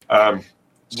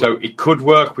 So it could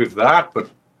work with that, but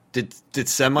did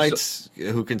Semites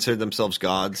who considered themselves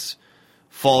gods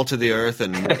fall to the earth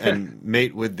and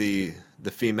mate with the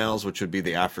females, which would be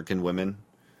the African women?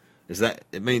 Is that?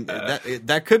 I mean,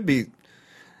 that could be.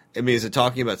 I mean, is it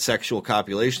talking about sexual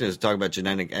copulation? Is it talking about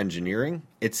genetic engineering?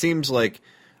 It seems like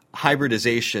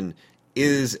hybridization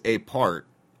is a part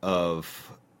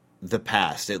of the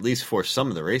past, at least for some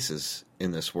of the races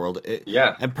in this world.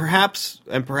 And perhaps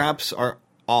are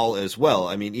all as well.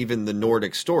 I mean, even the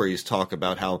Nordic stories talk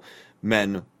about how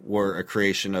men were a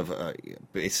creation of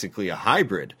basically a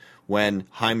hybrid, when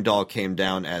Heimdall came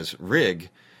down as Rig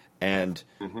and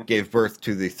gave birth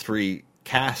to the 3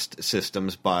 caste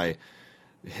systems by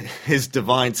his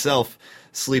divine self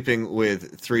sleeping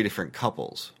with 3 different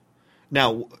couples.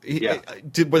 Now,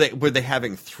 were they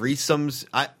having threesomes?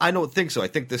 I don't think so. I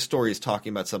think this story is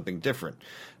talking about something different,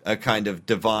 a kind of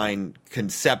divine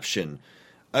conception,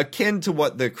 akin to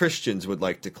what the Christians would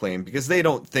like to claim, because they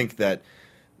don't think that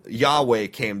Yahweh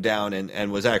came down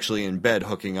and was actually in bed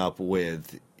hooking up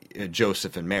with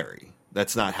Joseph and Mary.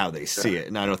 That's not how they see it,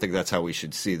 and I don't think that's how we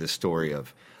should see the story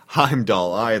of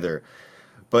Heimdall either.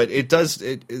 But it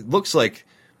looks like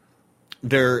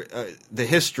the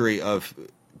history of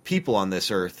people on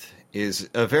this earth is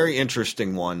a very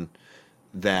interesting one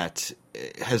that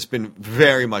has been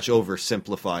very much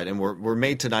oversimplified, and we're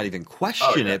made to not even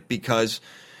question it, because,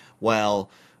 well,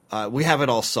 we have it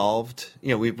all solved. You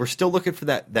know, we're still looking for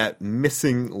that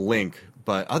missing link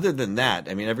But other than that,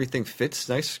 I mean, everything fits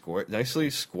nicely,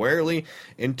 squarely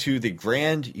into the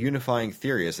grand unifying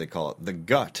theory, as they call it, the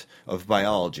gut of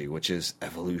biology, which is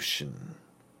evolution.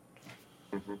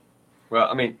 Mm-hmm. Well,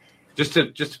 I mean, just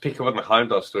to pick up on the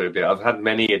Heimdall story a bit, I've had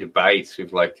many debates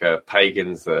with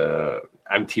pagans,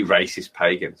 anti-racist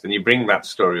pagans, and you bring that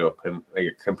story up and they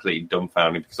get completely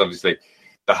dumbfounded because obviously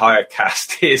the higher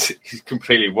caste is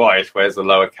completely white, whereas the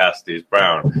lower caste is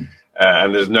brown.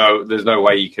 And there's no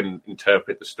way you can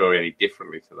interpret the story any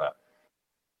differently to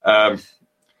that.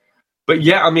 But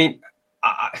yeah, I mean,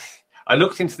 I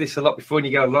looked into this a lot before,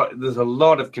 and there's a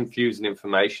lot of confusing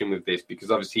information with this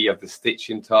because obviously you have the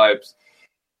stitching types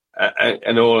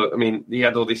and all. I mean, you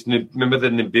had all this. Remember the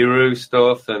Nibiru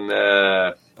stuff and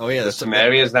the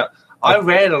Sumerians. Now, I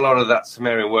read a lot of that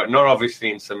Sumerian work, not obviously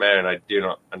in Sumerian. I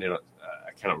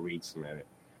cannot read Sumerian.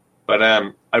 But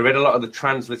I read a lot of the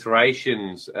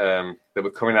transliterations that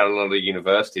were coming out of a lot of the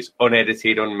universities,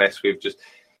 unedited, unmessed with, just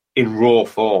in raw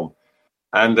form.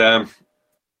 And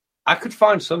I could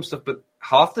find some stuff, but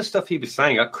half the stuff he was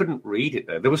saying, I couldn't read it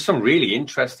there. There was some really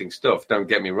interesting stuff, don't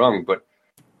get me wrong, but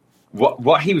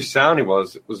what he was sounding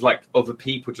was like other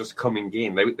people just coming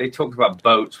in. They talked about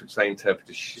boats, which they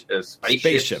interpreted as spaceships.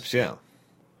 Spaceships, yeah.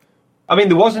 I mean,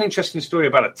 there was an interesting story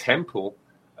about a temple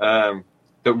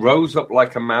that rose up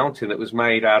like a mountain that was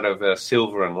made out of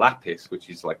silver and lapis, which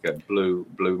is like a blue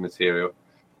material,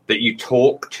 that you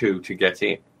talk to get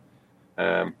in.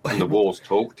 And the walls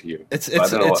talk to you. It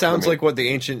sounds like what the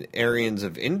ancient Aryans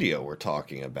of India were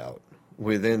talking about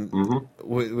within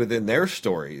their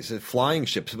stories, flying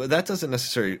ships. But that doesn't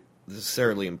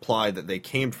necessarily imply that they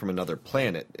came from another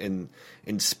planet in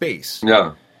space.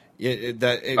 No.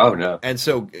 No. And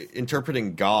so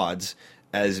interpreting gods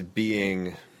as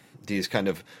being these kind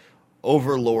of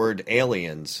overlord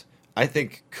aliens, I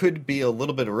think, could be a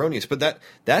little bit erroneous. But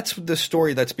that's the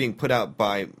story that's being put out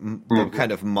by the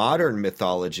kind of modern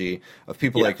mythology of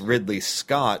people like Ridley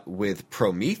Scott with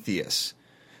Prometheus,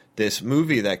 this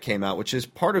movie that came out, which is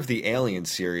part of the Alien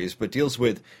series, but deals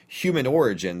with human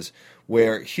origins,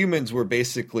 where humans were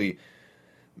basically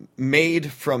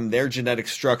made from their genetic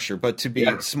structure, but to be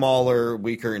smaller,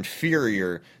 weaker,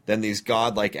 inferior than these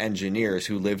godlike engineers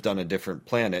who lived on a different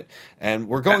planet, and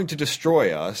were going to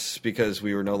destroy us because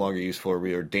we were no longer useful or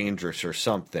we were dangerous or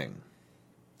something.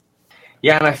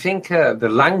 Yeah, and I think the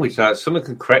language, now someone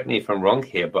can correct me if I'm wrong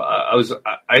here, but I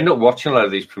ended up watching a lot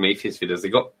of these Prometheus videos. They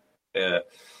got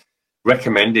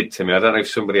recommended to me. I don't know if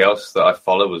somebody else that I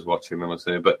follow was watching them or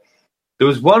something, but there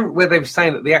was one where they were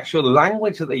saying that the actual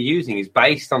language that they're using is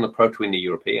based on the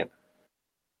Proto-Indo-European.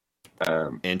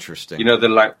 Interesting. You know,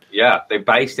 they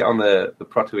based it on the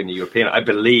Proto-Indo-European, I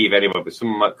believe, anyway, but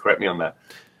someone might correct me on that,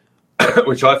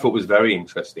 which I thought was very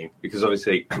interesting, because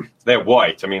obviously they're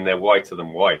white. I mean, they're whiter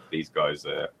than white, these guys.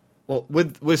 Well,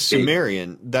 with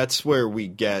Sumerian, that's where we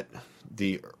get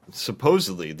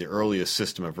supposedly the earliest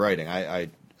system of writing. I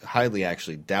highly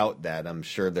actually doubt that. I'm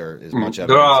sure there is much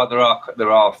evidence. There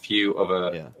are a few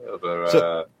other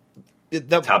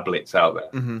tablets out there.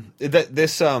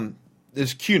 Mm-hmm.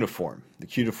 This cuneiform, the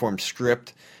cuneiform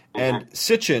script, and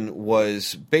Sitchin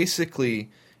was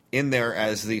basically in there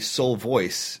as the sole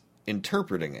voice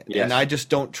interpreting it. Yes. And I just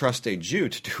don't trust a Jew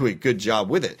to do a good job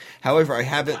with it. However, I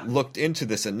haven't looked into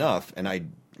this enough, and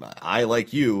I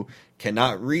like you,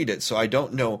 cannot read it, so I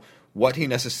don't know what he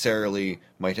necessarily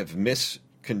might have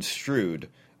misconstrued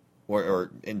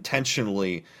or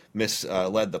intentionally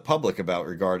misled the public about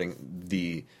regarding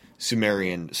the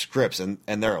Sumerian scripts, and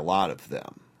there are a lot of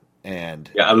them. And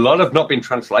a lot have not been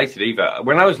translated either.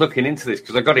 When I was looking into this,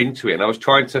 because I got into it and I was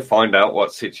trying to find out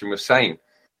what Sitchin was saying,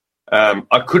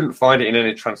 I couldn't find it in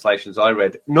any translations I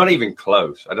read, not even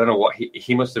close. I don't know what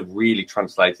he must have really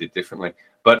translated it differently.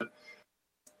 But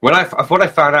what I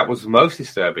found out was most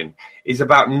disturbing is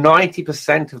about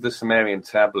 90% of the Sumerian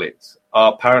tablets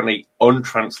are apparently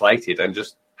untranslated and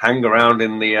just hang around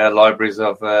in the libraries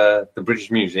of the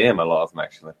British Museum, a lot of them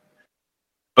actually.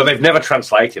 But they've never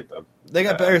translated them. They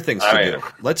got better things to do.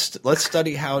 Let's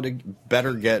study how to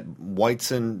better get whites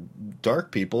and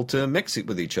dark people to mix it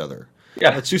with each other. Yeah.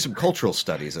 Let's do some cultural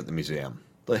studies at the museum.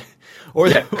 Or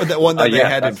that one that they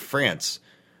had in France.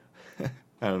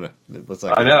 I don't know.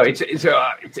 I know.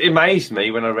 It amazed me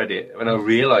when I read it, when I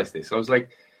realized this. I was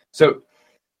like, so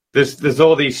there's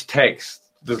all these texts.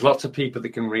 There's lots of people that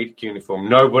can read cuneiform.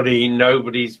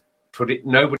 Nobody's put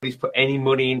any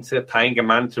money into paying a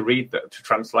man to read that, to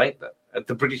translate that. At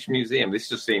the British Museum, this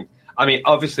just seemed... I mean,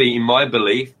 obviously, in my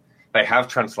belief, they have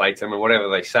translated them, and whatever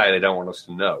they say, they don't want us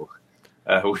to know.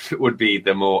 Would be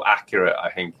the more accurate, I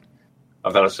think,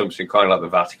 of that assumption, kind of like the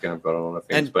Vatican have got a lot of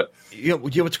things. And, but you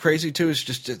know what's crazy, too, is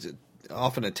just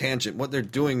off on a tangent, what they're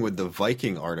doing with the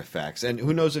Viking artifacts, and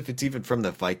who knows if it's even from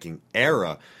the Viking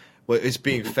era, what is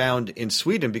being found in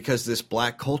Sweden because this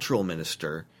black cultural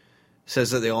minister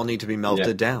says that they all need to be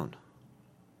melted down.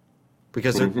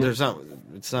 Because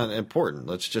it's not important.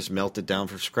 Let's just melt it down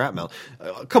for scrap metal.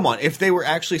 Come on, if they were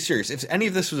actually serious, if any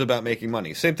of this was about making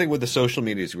money, same thing with the social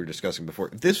medias we were discussing before.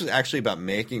 If this was actually about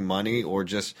making money or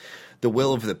just the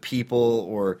will of the people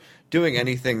or doing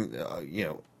anything,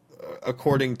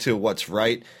 according to what's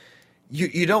right,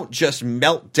 you don't just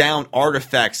melt down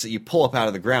artifacts that you pull up out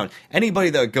of the ground. Any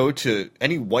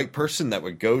white person that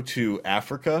would go to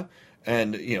Africa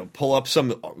and pull up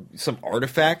some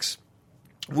artifacts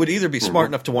would either be smart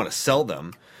enough to want to sell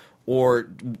them or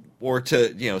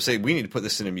to say we need to put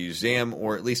this in a museum,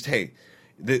 or at least, hey,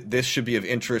 this should be of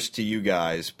interest to you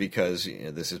guys because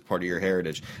this is part of your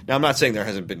heritage. Now, I'm not saying there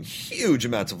hasn't been huge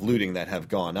amounts of looting that have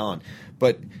gone on,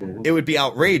 but it would be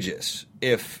outrageous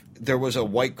if there was a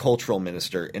white cultural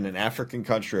minister in an African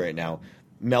country right now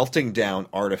melting down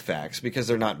artifacts because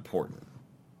they're not important.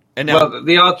 And now, well,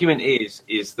 the argument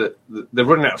is that they're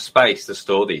running out of space to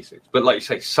store these things. But like you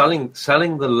say, selling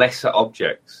the lesser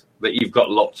objects that you've got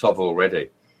lots of already.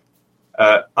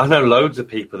 I know loads of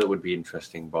people that would be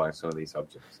interested in buying some of these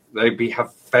objects. They'd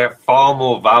have far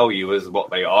more value as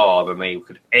what they are than they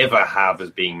could ever have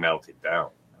as being melted down.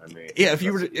 I mean, yeah, if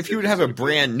you were to have a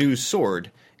brand new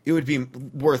sword, it would be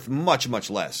worth much, much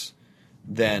less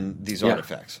than these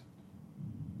artifacts.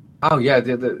 Oh, yeah,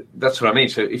 that's what I mean.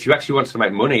 So if you actually wanted to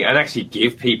make money and actually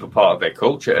give people part of their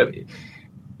culture,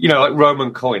 like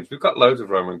Roman coins. We've got loads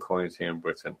of Roman coins here in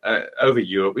Britain. Over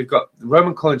Europe, we've got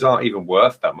Roman coins aren't even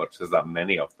worth that much. There's that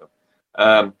many of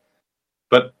them.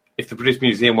 But if the British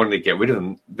Museum wanted to get rid of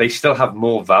them, they still have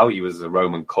more value as a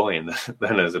Roman coin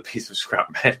than as a piece of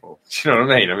scrap metal. Do you know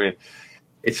what I mean? I mean,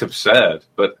 it's absurd.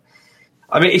 But,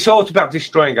 I mean, it's all about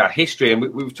destroying our history. And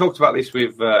we've talked about this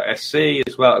with SC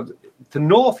as well. The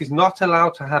North is not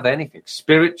allowed to have anything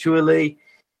spiritually,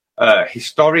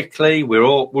 historically. We're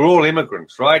all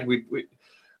immigrants, right?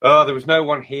 There was no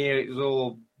one here. It was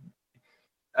all,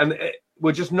 and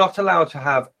we're just not allowed to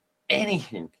have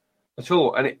anything at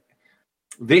all. And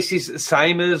this is the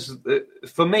same as,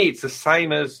 for me, it's the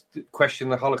same as question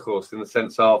the Holocaust in the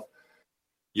sense of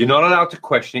you're not allowed to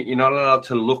question it. You're not allowed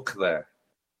to look there.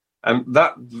 And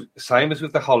that, same as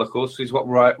with the Holocaust, is what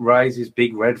raises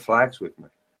big red flags with me.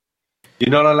 You're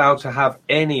not allowed to have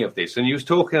any of this. And you was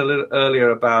talking a little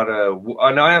earlier about,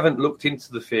 and I haven't looked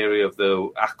into the theory of the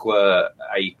aqua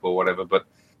ape or whatever, but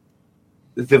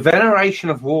the veneration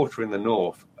of water in the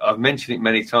North, I've mentioned it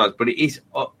many times, but it is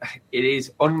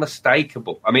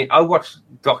unmistakable. I mean, I watch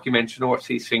documentaries, I watch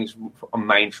these things on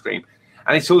mainstream,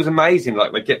 and it's always amazing.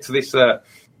 Like they get to this, they'll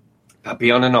be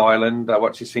on an island. I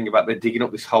watch this thing about they're digging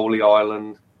up this holy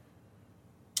island.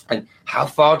 And how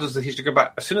far does the history go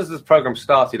back? As soon as this program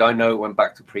started, I know it went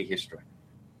back to prehistory.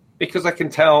 Because I can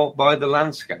tell by the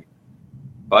landscape,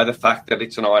 by the fact that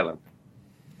it's an island.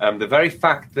 The very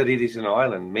fact that it is an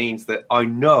island means that I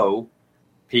know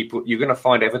you're going to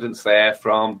find evidence there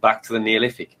from back to the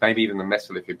Neolithic, maybe even the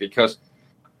Mesolithic, because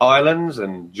islands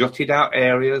and jutted out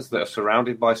areas that are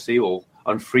surrounded by sea or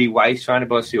on freeways surrounded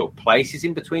by sea or places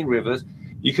in between rivers,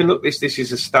 you can look this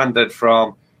is a standard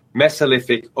from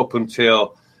Mesolithic up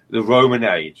until the Roman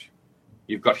age.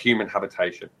 You've got human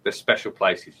habitation. There's special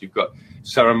places. You've got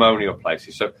ceremonial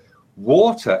places. So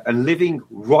water and living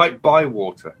right by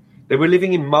water. They were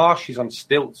living in marshes on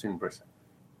stilts in Britain.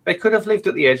 They could have lived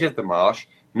at the edge of the marsh.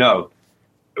 No,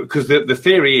 because the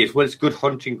theory is, well, it's good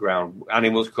hunting ground.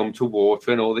 Animals come to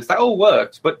water and all this. That all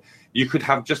works, but you could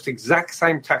have just exact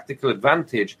same tactical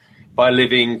advantage by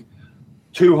living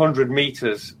 200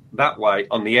 meters that way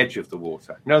on the edge of the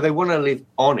water. No, they want to live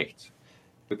on it.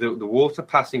 With the water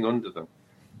passing under them.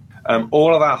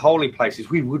 All of our holy places,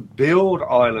 we would build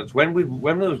islands when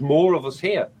there was more of us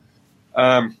here.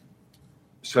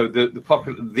 So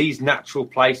these natural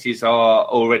places are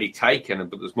already taken,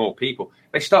 but there's more people.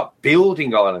 They start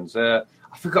building islands. I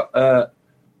forgot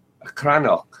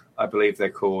Cranach, I believe they're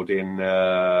called in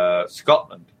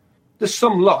Scotland. There's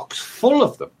some locks full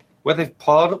of them where they've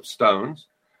piled up stones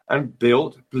and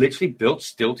literally built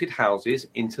stilted houses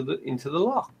into the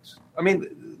locks. I mean,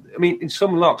 in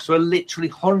some locks there are literally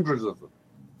hundreds of them,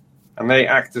 and they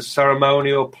act as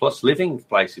ceremonial plus living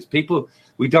places. People,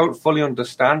 we don't fully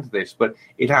understand this, but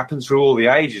it happens through all the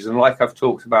ages. And like I've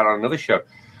talked about on another show,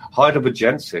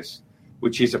 Heidelbergensis,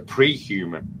 which is a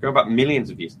pre-human, going back millions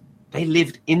of years, they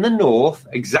lived in the north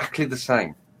exactly the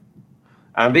same.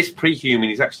 And this pre-human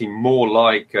is actually more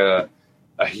like a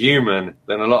human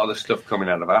than a lot of the stuff coming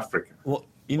out of Africa. Well,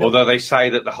 although they say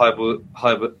that the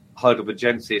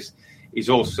Heidelbergensis is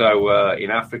also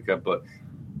in Africa, but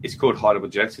it's called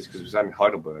Heidelberg Genesis because it was in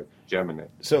Heidelberg, Germany,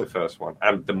 the first one.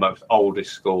 And the most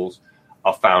oldest skulls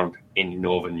are found in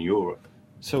Northern Europe.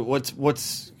 So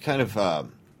what's kind of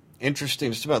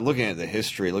interesting just about looking at the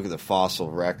history, look at the fossil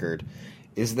record,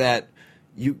 is that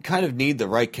you kind of need the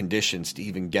right conditions to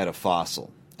even get a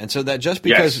fossil. And so that just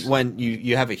because when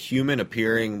you have a human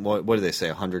appearing, what do they say,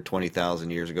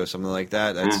 120,000 years ago, something like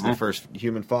that, that's the first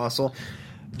human fossil,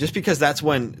 just because that's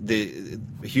when the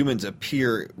humans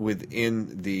appear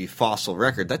within the fossil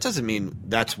record, that doesn't mean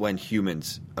that's when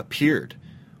humans appeared.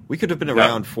 We could have been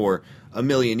around for a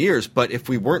million years, but if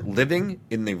we weren't living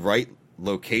in the right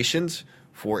locations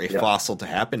for a fossil to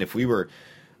happen, if we were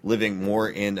living more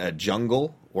in a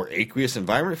jungle or aqueous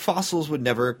environment, fossils would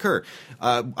never occur.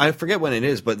 I forget when it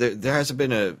is, but there hasn't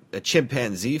been a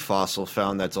chimpanzee fossil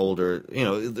found that's older,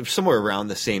 somewhere around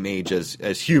the same age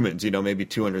as humans, maybe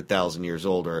 200,000 years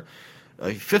old or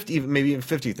 50, maybe even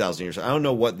 50,000 years. I don't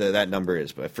know what that number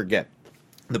is, but I forget.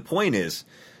 The point is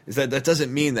that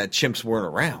doesn't mean that chimps weren't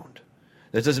around.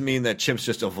 That doesn't mean that chimps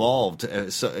just evolved,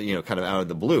 kind of out of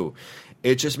the blue.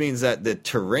 It just means that the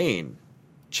terrain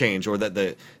changed, or that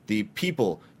the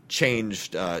people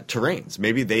changed terrains.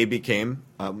 Maybe they became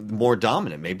more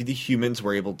dominant. Maybe the humans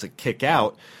were able to kick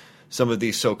out some of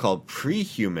these so-called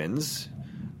pre-humans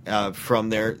from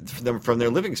their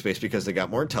living space because they got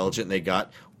more intelligent, and they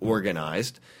got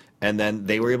organized, and then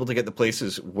they were able to get the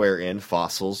places wherein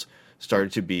fossils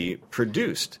started to be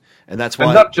produced. And that's why.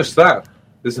 And not just that.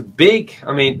 There's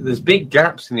big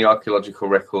gaps in the archaeological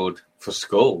record for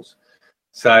skulls.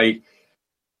 Say,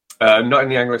 not in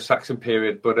the Anglo-Saxon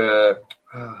period, but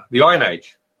the Iron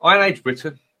Age. Iron Age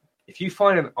Britain. If you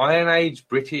find an Iron Age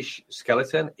British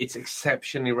skeleton, it's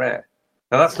exceptionally rare.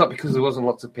 Now, that's not because there wasn't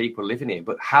lots of people living here,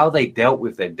 but how they dealt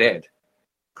with their dead,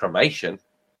 cremation,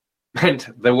 meant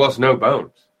there was no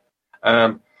bones.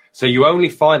 So you only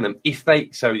find them if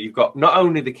they. So you've got not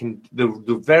only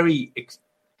the very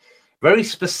very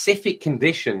specific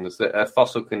conditions that a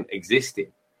fossil can exist in,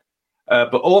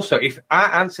 but also if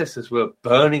our ancestors were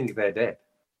burning their dead,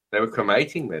 they were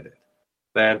cremating their dead,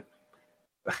 then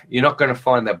you're not going to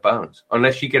find their bones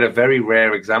unless you get a very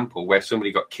rare example where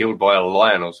somebody got killed by a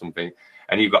lion or something,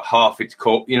 and you've got half its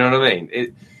corpse. You know what I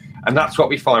mean? And that's what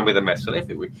we find with a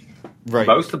Mesolithic.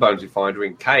 Most of the bones we find are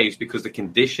in caves because the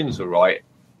conditions are right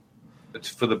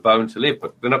for the bone to live,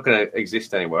 but they're not going to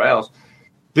exist anywhere else.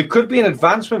 There could be an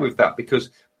advancement with that because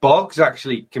bogs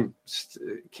actually can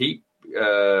keep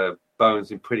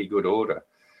bones in pretty good order.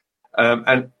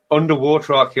 And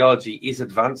underwater archaeology is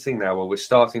advancing now, where we're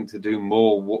starting to do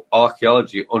more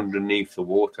archaeology underneath the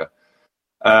water.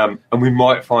 And we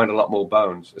might find a lot more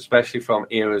bones, especially from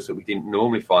eras that we didn't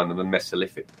normally find them in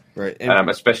Mesolithic. Right.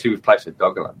 Especially with places like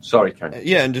Doggerland. Sorry, Ken.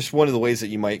 Yeah, and just one of the ways that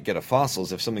you might get a fossil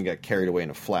is if something got carried away in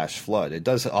a flash flood. It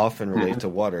does often relate to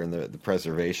water and the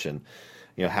preservation.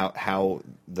 How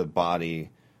the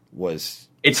body was.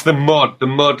 It's the mud.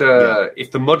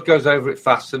 If the mud goes over it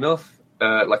fast enough,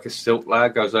 like a silt layer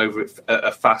goes over it at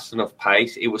a fast enough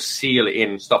pace, it will seal it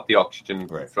in and stop the oxygen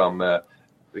from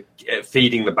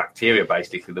feeding the bacteria,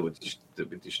 basically, that would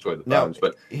destroy the bones.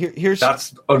 But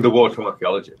that's underwater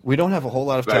archaeology. We don't have a whole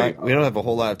lot of time. We don't have a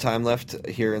whole lot of time left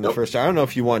here in the first hour. I don't know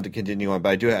if you wanted to continue on, but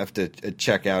I do have to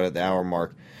check out at the hour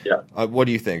mark. Yeah. What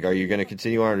do you think? Are you going to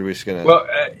continue on, or are we just going to? Well,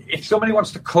 if somebody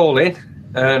wants to call in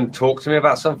and talk to me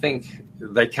about something,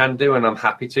 they can do, and I'm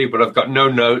happy to. But I've got no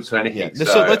notes or anything. Yeah.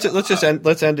 So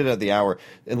let's end it at the hour,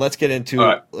 and let's get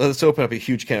into. Let's open up a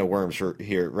huge can of worms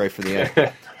here right for the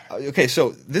end. Okay,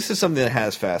 so this is something that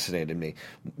has fascinated me.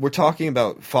 We're talking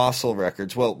about fossil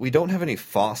records. Well, we don't have any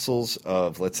fossils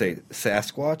of, let's say,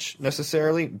 Sasquatch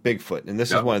necessarily, Bigfoot. And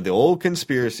this is one of the old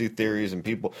conspiracy theories, and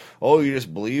people, you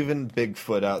just believe in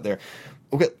Bigfoot out there.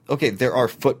 Okay, there are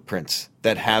footprints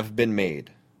that have been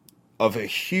made of a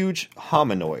huge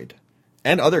hominoid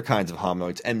and other kinds of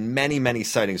hominoids, and many, many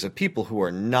sightings of people who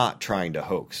are not trying to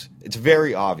hoax. It's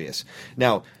very obvious.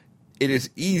 Now, it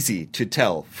is easy to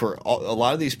tell for a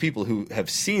lot of these people who have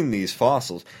seen these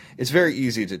fossils. It's very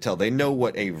easy to tell. They know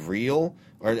what a real,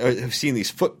 or have seen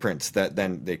these footprints that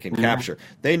then they can capture.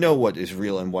 They know what is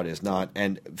real and what is not.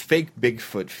 And fake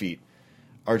Bigfoot feet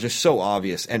are just so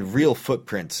obvious. And real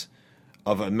footprints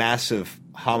of a massive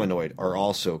hominoid are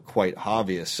also quite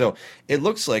obvious. So it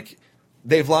looks like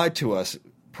they've lied to us,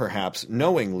 perhaps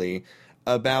knowingly,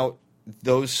 about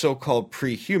those so-called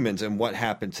pre-humans and what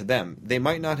happened to them. They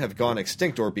might not have gone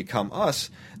extinct or become us.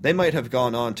 They might have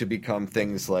gone on to become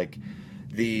things like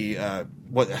I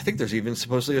think there's even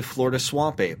supposedly a Florida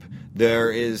swamp ape.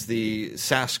 There is the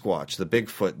Sasquatch, the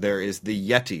Bigfoot. There is the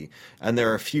Yeti, and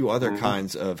there are a few other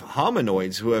kinds of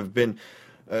hominoids who have been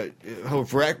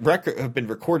have been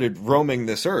recorded roaming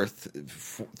this earth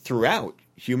throughout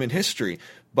human history.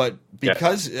 But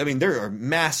because, I mean, there are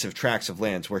massive tracts of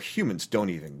lands where humans don't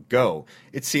even go.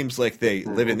 It seems like they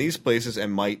live in these places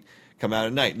and might come out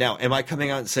at night. Now, am I coming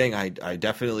out and saying I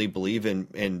definitely believe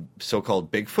in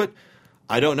so-called Bigfoot?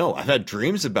 I don't know. I've had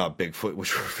dreams about Bigfoot,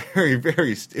 which were very,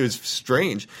 very, it was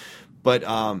strange. But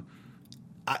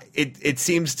it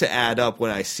seems to add up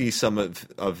when I see some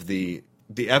of the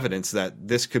evidence that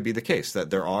this could be the case, that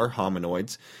there are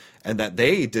hominoids and that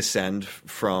they descend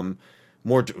from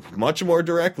much more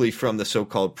directly from the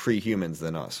so-called pre-humans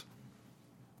than us.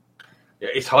 Yeah,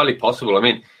 it's highly possible. I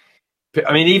mean,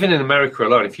 even in America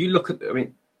alone, if you look at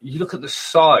the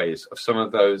size of some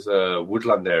of those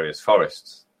woodland areas,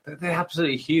 forests, they're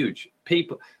absolutely huge.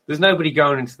 There's nobody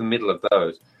going into the middle of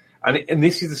those. And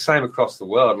this is the same across the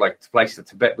world, like places like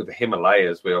Tibet with the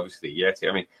Himalayas, where obviously Yeti.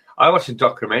 I mean, I watched a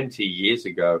documentary years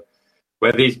ago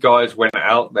where these guys went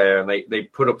out there and they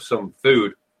put up some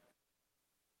food,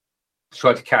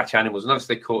 tried to catch animals, and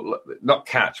obviously they caught, not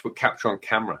catch, but capture on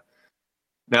camera.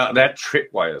 Now, they're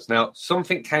tripwires. Now,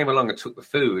 something came along and took the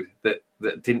food that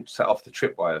didn't set off the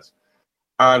tripwires.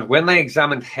 And when they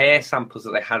examined hair samples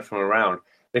that they had from around,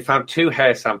 they found 2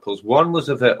 hair samples. One was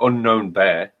of an unknown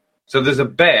bear. So there's a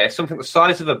bear, something the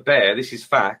size of a bear, this is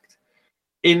fact,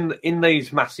 in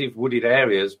these massive wooded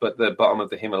areas, but the bottom of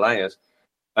the Himalayas,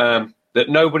 that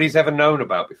nobody's ever known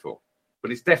about before.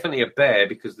 But it's definitely a bear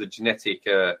because of the genetic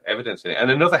evidence in it.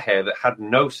 And another hair that had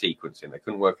no sequencing. They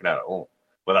couldn't work it out at all.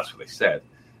 Well, that's what they said.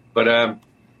 But and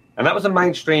that was a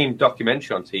mainstream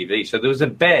documentary on TV. So there was a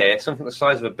bear, something the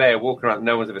size of a bear, walking around that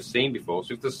no one's ever seen before.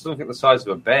 So if there's something the size of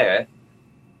a bear,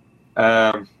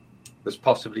 there's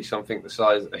possibly something the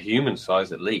size, a human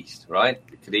size at least, right?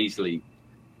 It could easily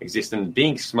exist. And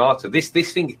being smarter, this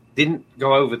thing didn't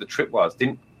go over the tripwires,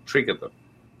 didn't trigger them.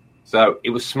 So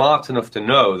it was smart enough to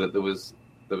know that there was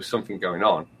something going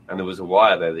on, and there was a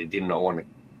wire there they did not want to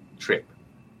trip.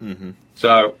 Mm-hmm.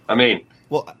 So, I mean,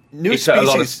 it's a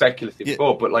lot of speculative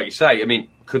thought, but like you say, I mean,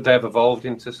 could they have evolved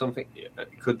into something?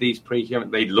 Could these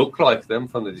pre-human, they look like them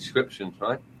from the descriptions,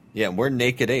 right? Yeah, we're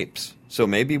naked apes. So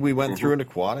maybe we went through an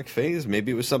aquatic phase.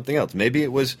 Maybe it was something else. Maybe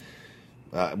it was,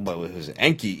 it was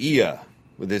Enki, Ea,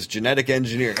 with his genetic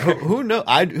engineering. Who knows?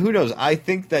 Who knows? I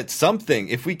think that something,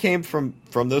 if we came from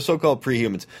those so-called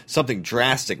pre-humans, something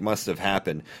drastic must have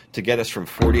happened to get us from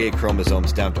 48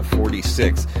 chromosomes down to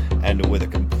 46, and with a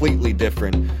completely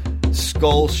different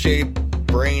skull shape,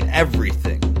 brain,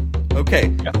 everything.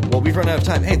 Okay, well, we've run out of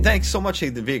time. Hey, thanks so much,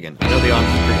 Heathen Vegan. I know the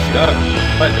audience appreciate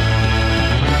it. Pleasure.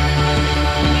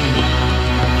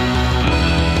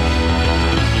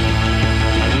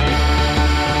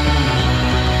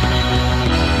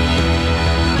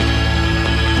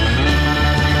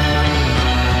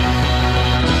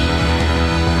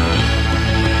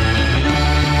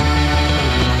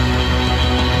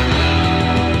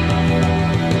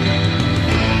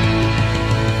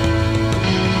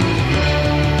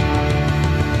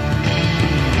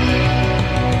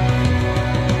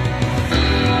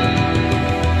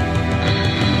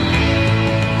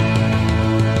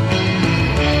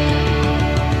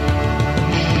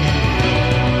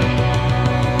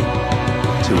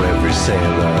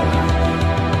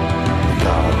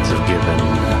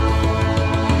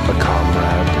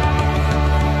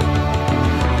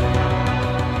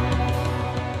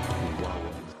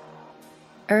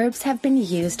 Herbs have been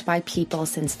used by people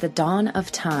since the dawn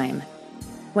of time.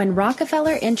 When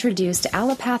Rockefeller introduced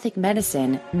allopathic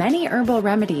medicine, many herbal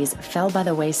remedies fell by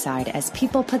the wayside as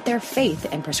people put their faith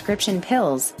in prescription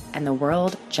pills, and the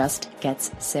world just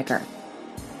gets sicker.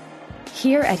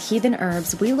 Here at Heathen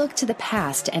Herbs, we look to the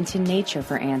past and to nature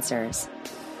for answers.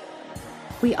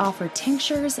 We offer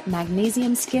tinctures,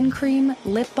 magnesium skin cream,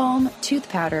 lip balm, tooth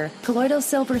powder, colloidal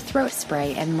silver throat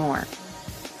spray, and more.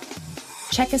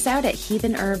 Check us out at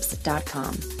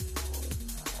heathenherbs.com.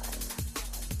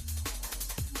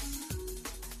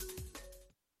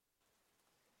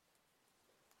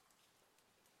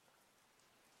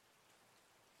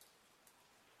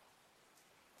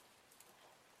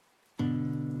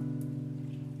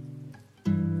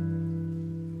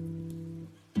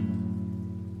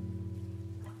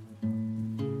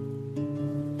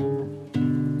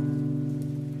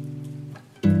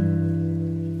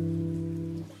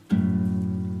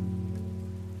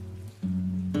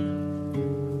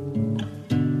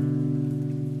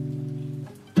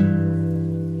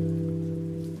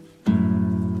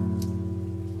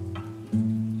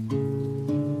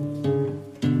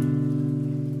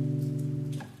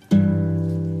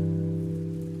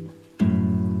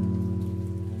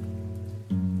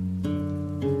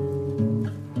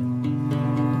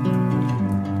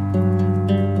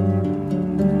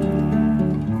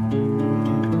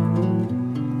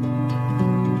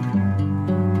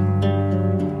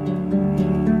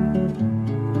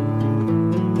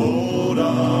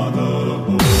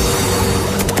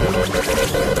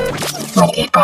 98.5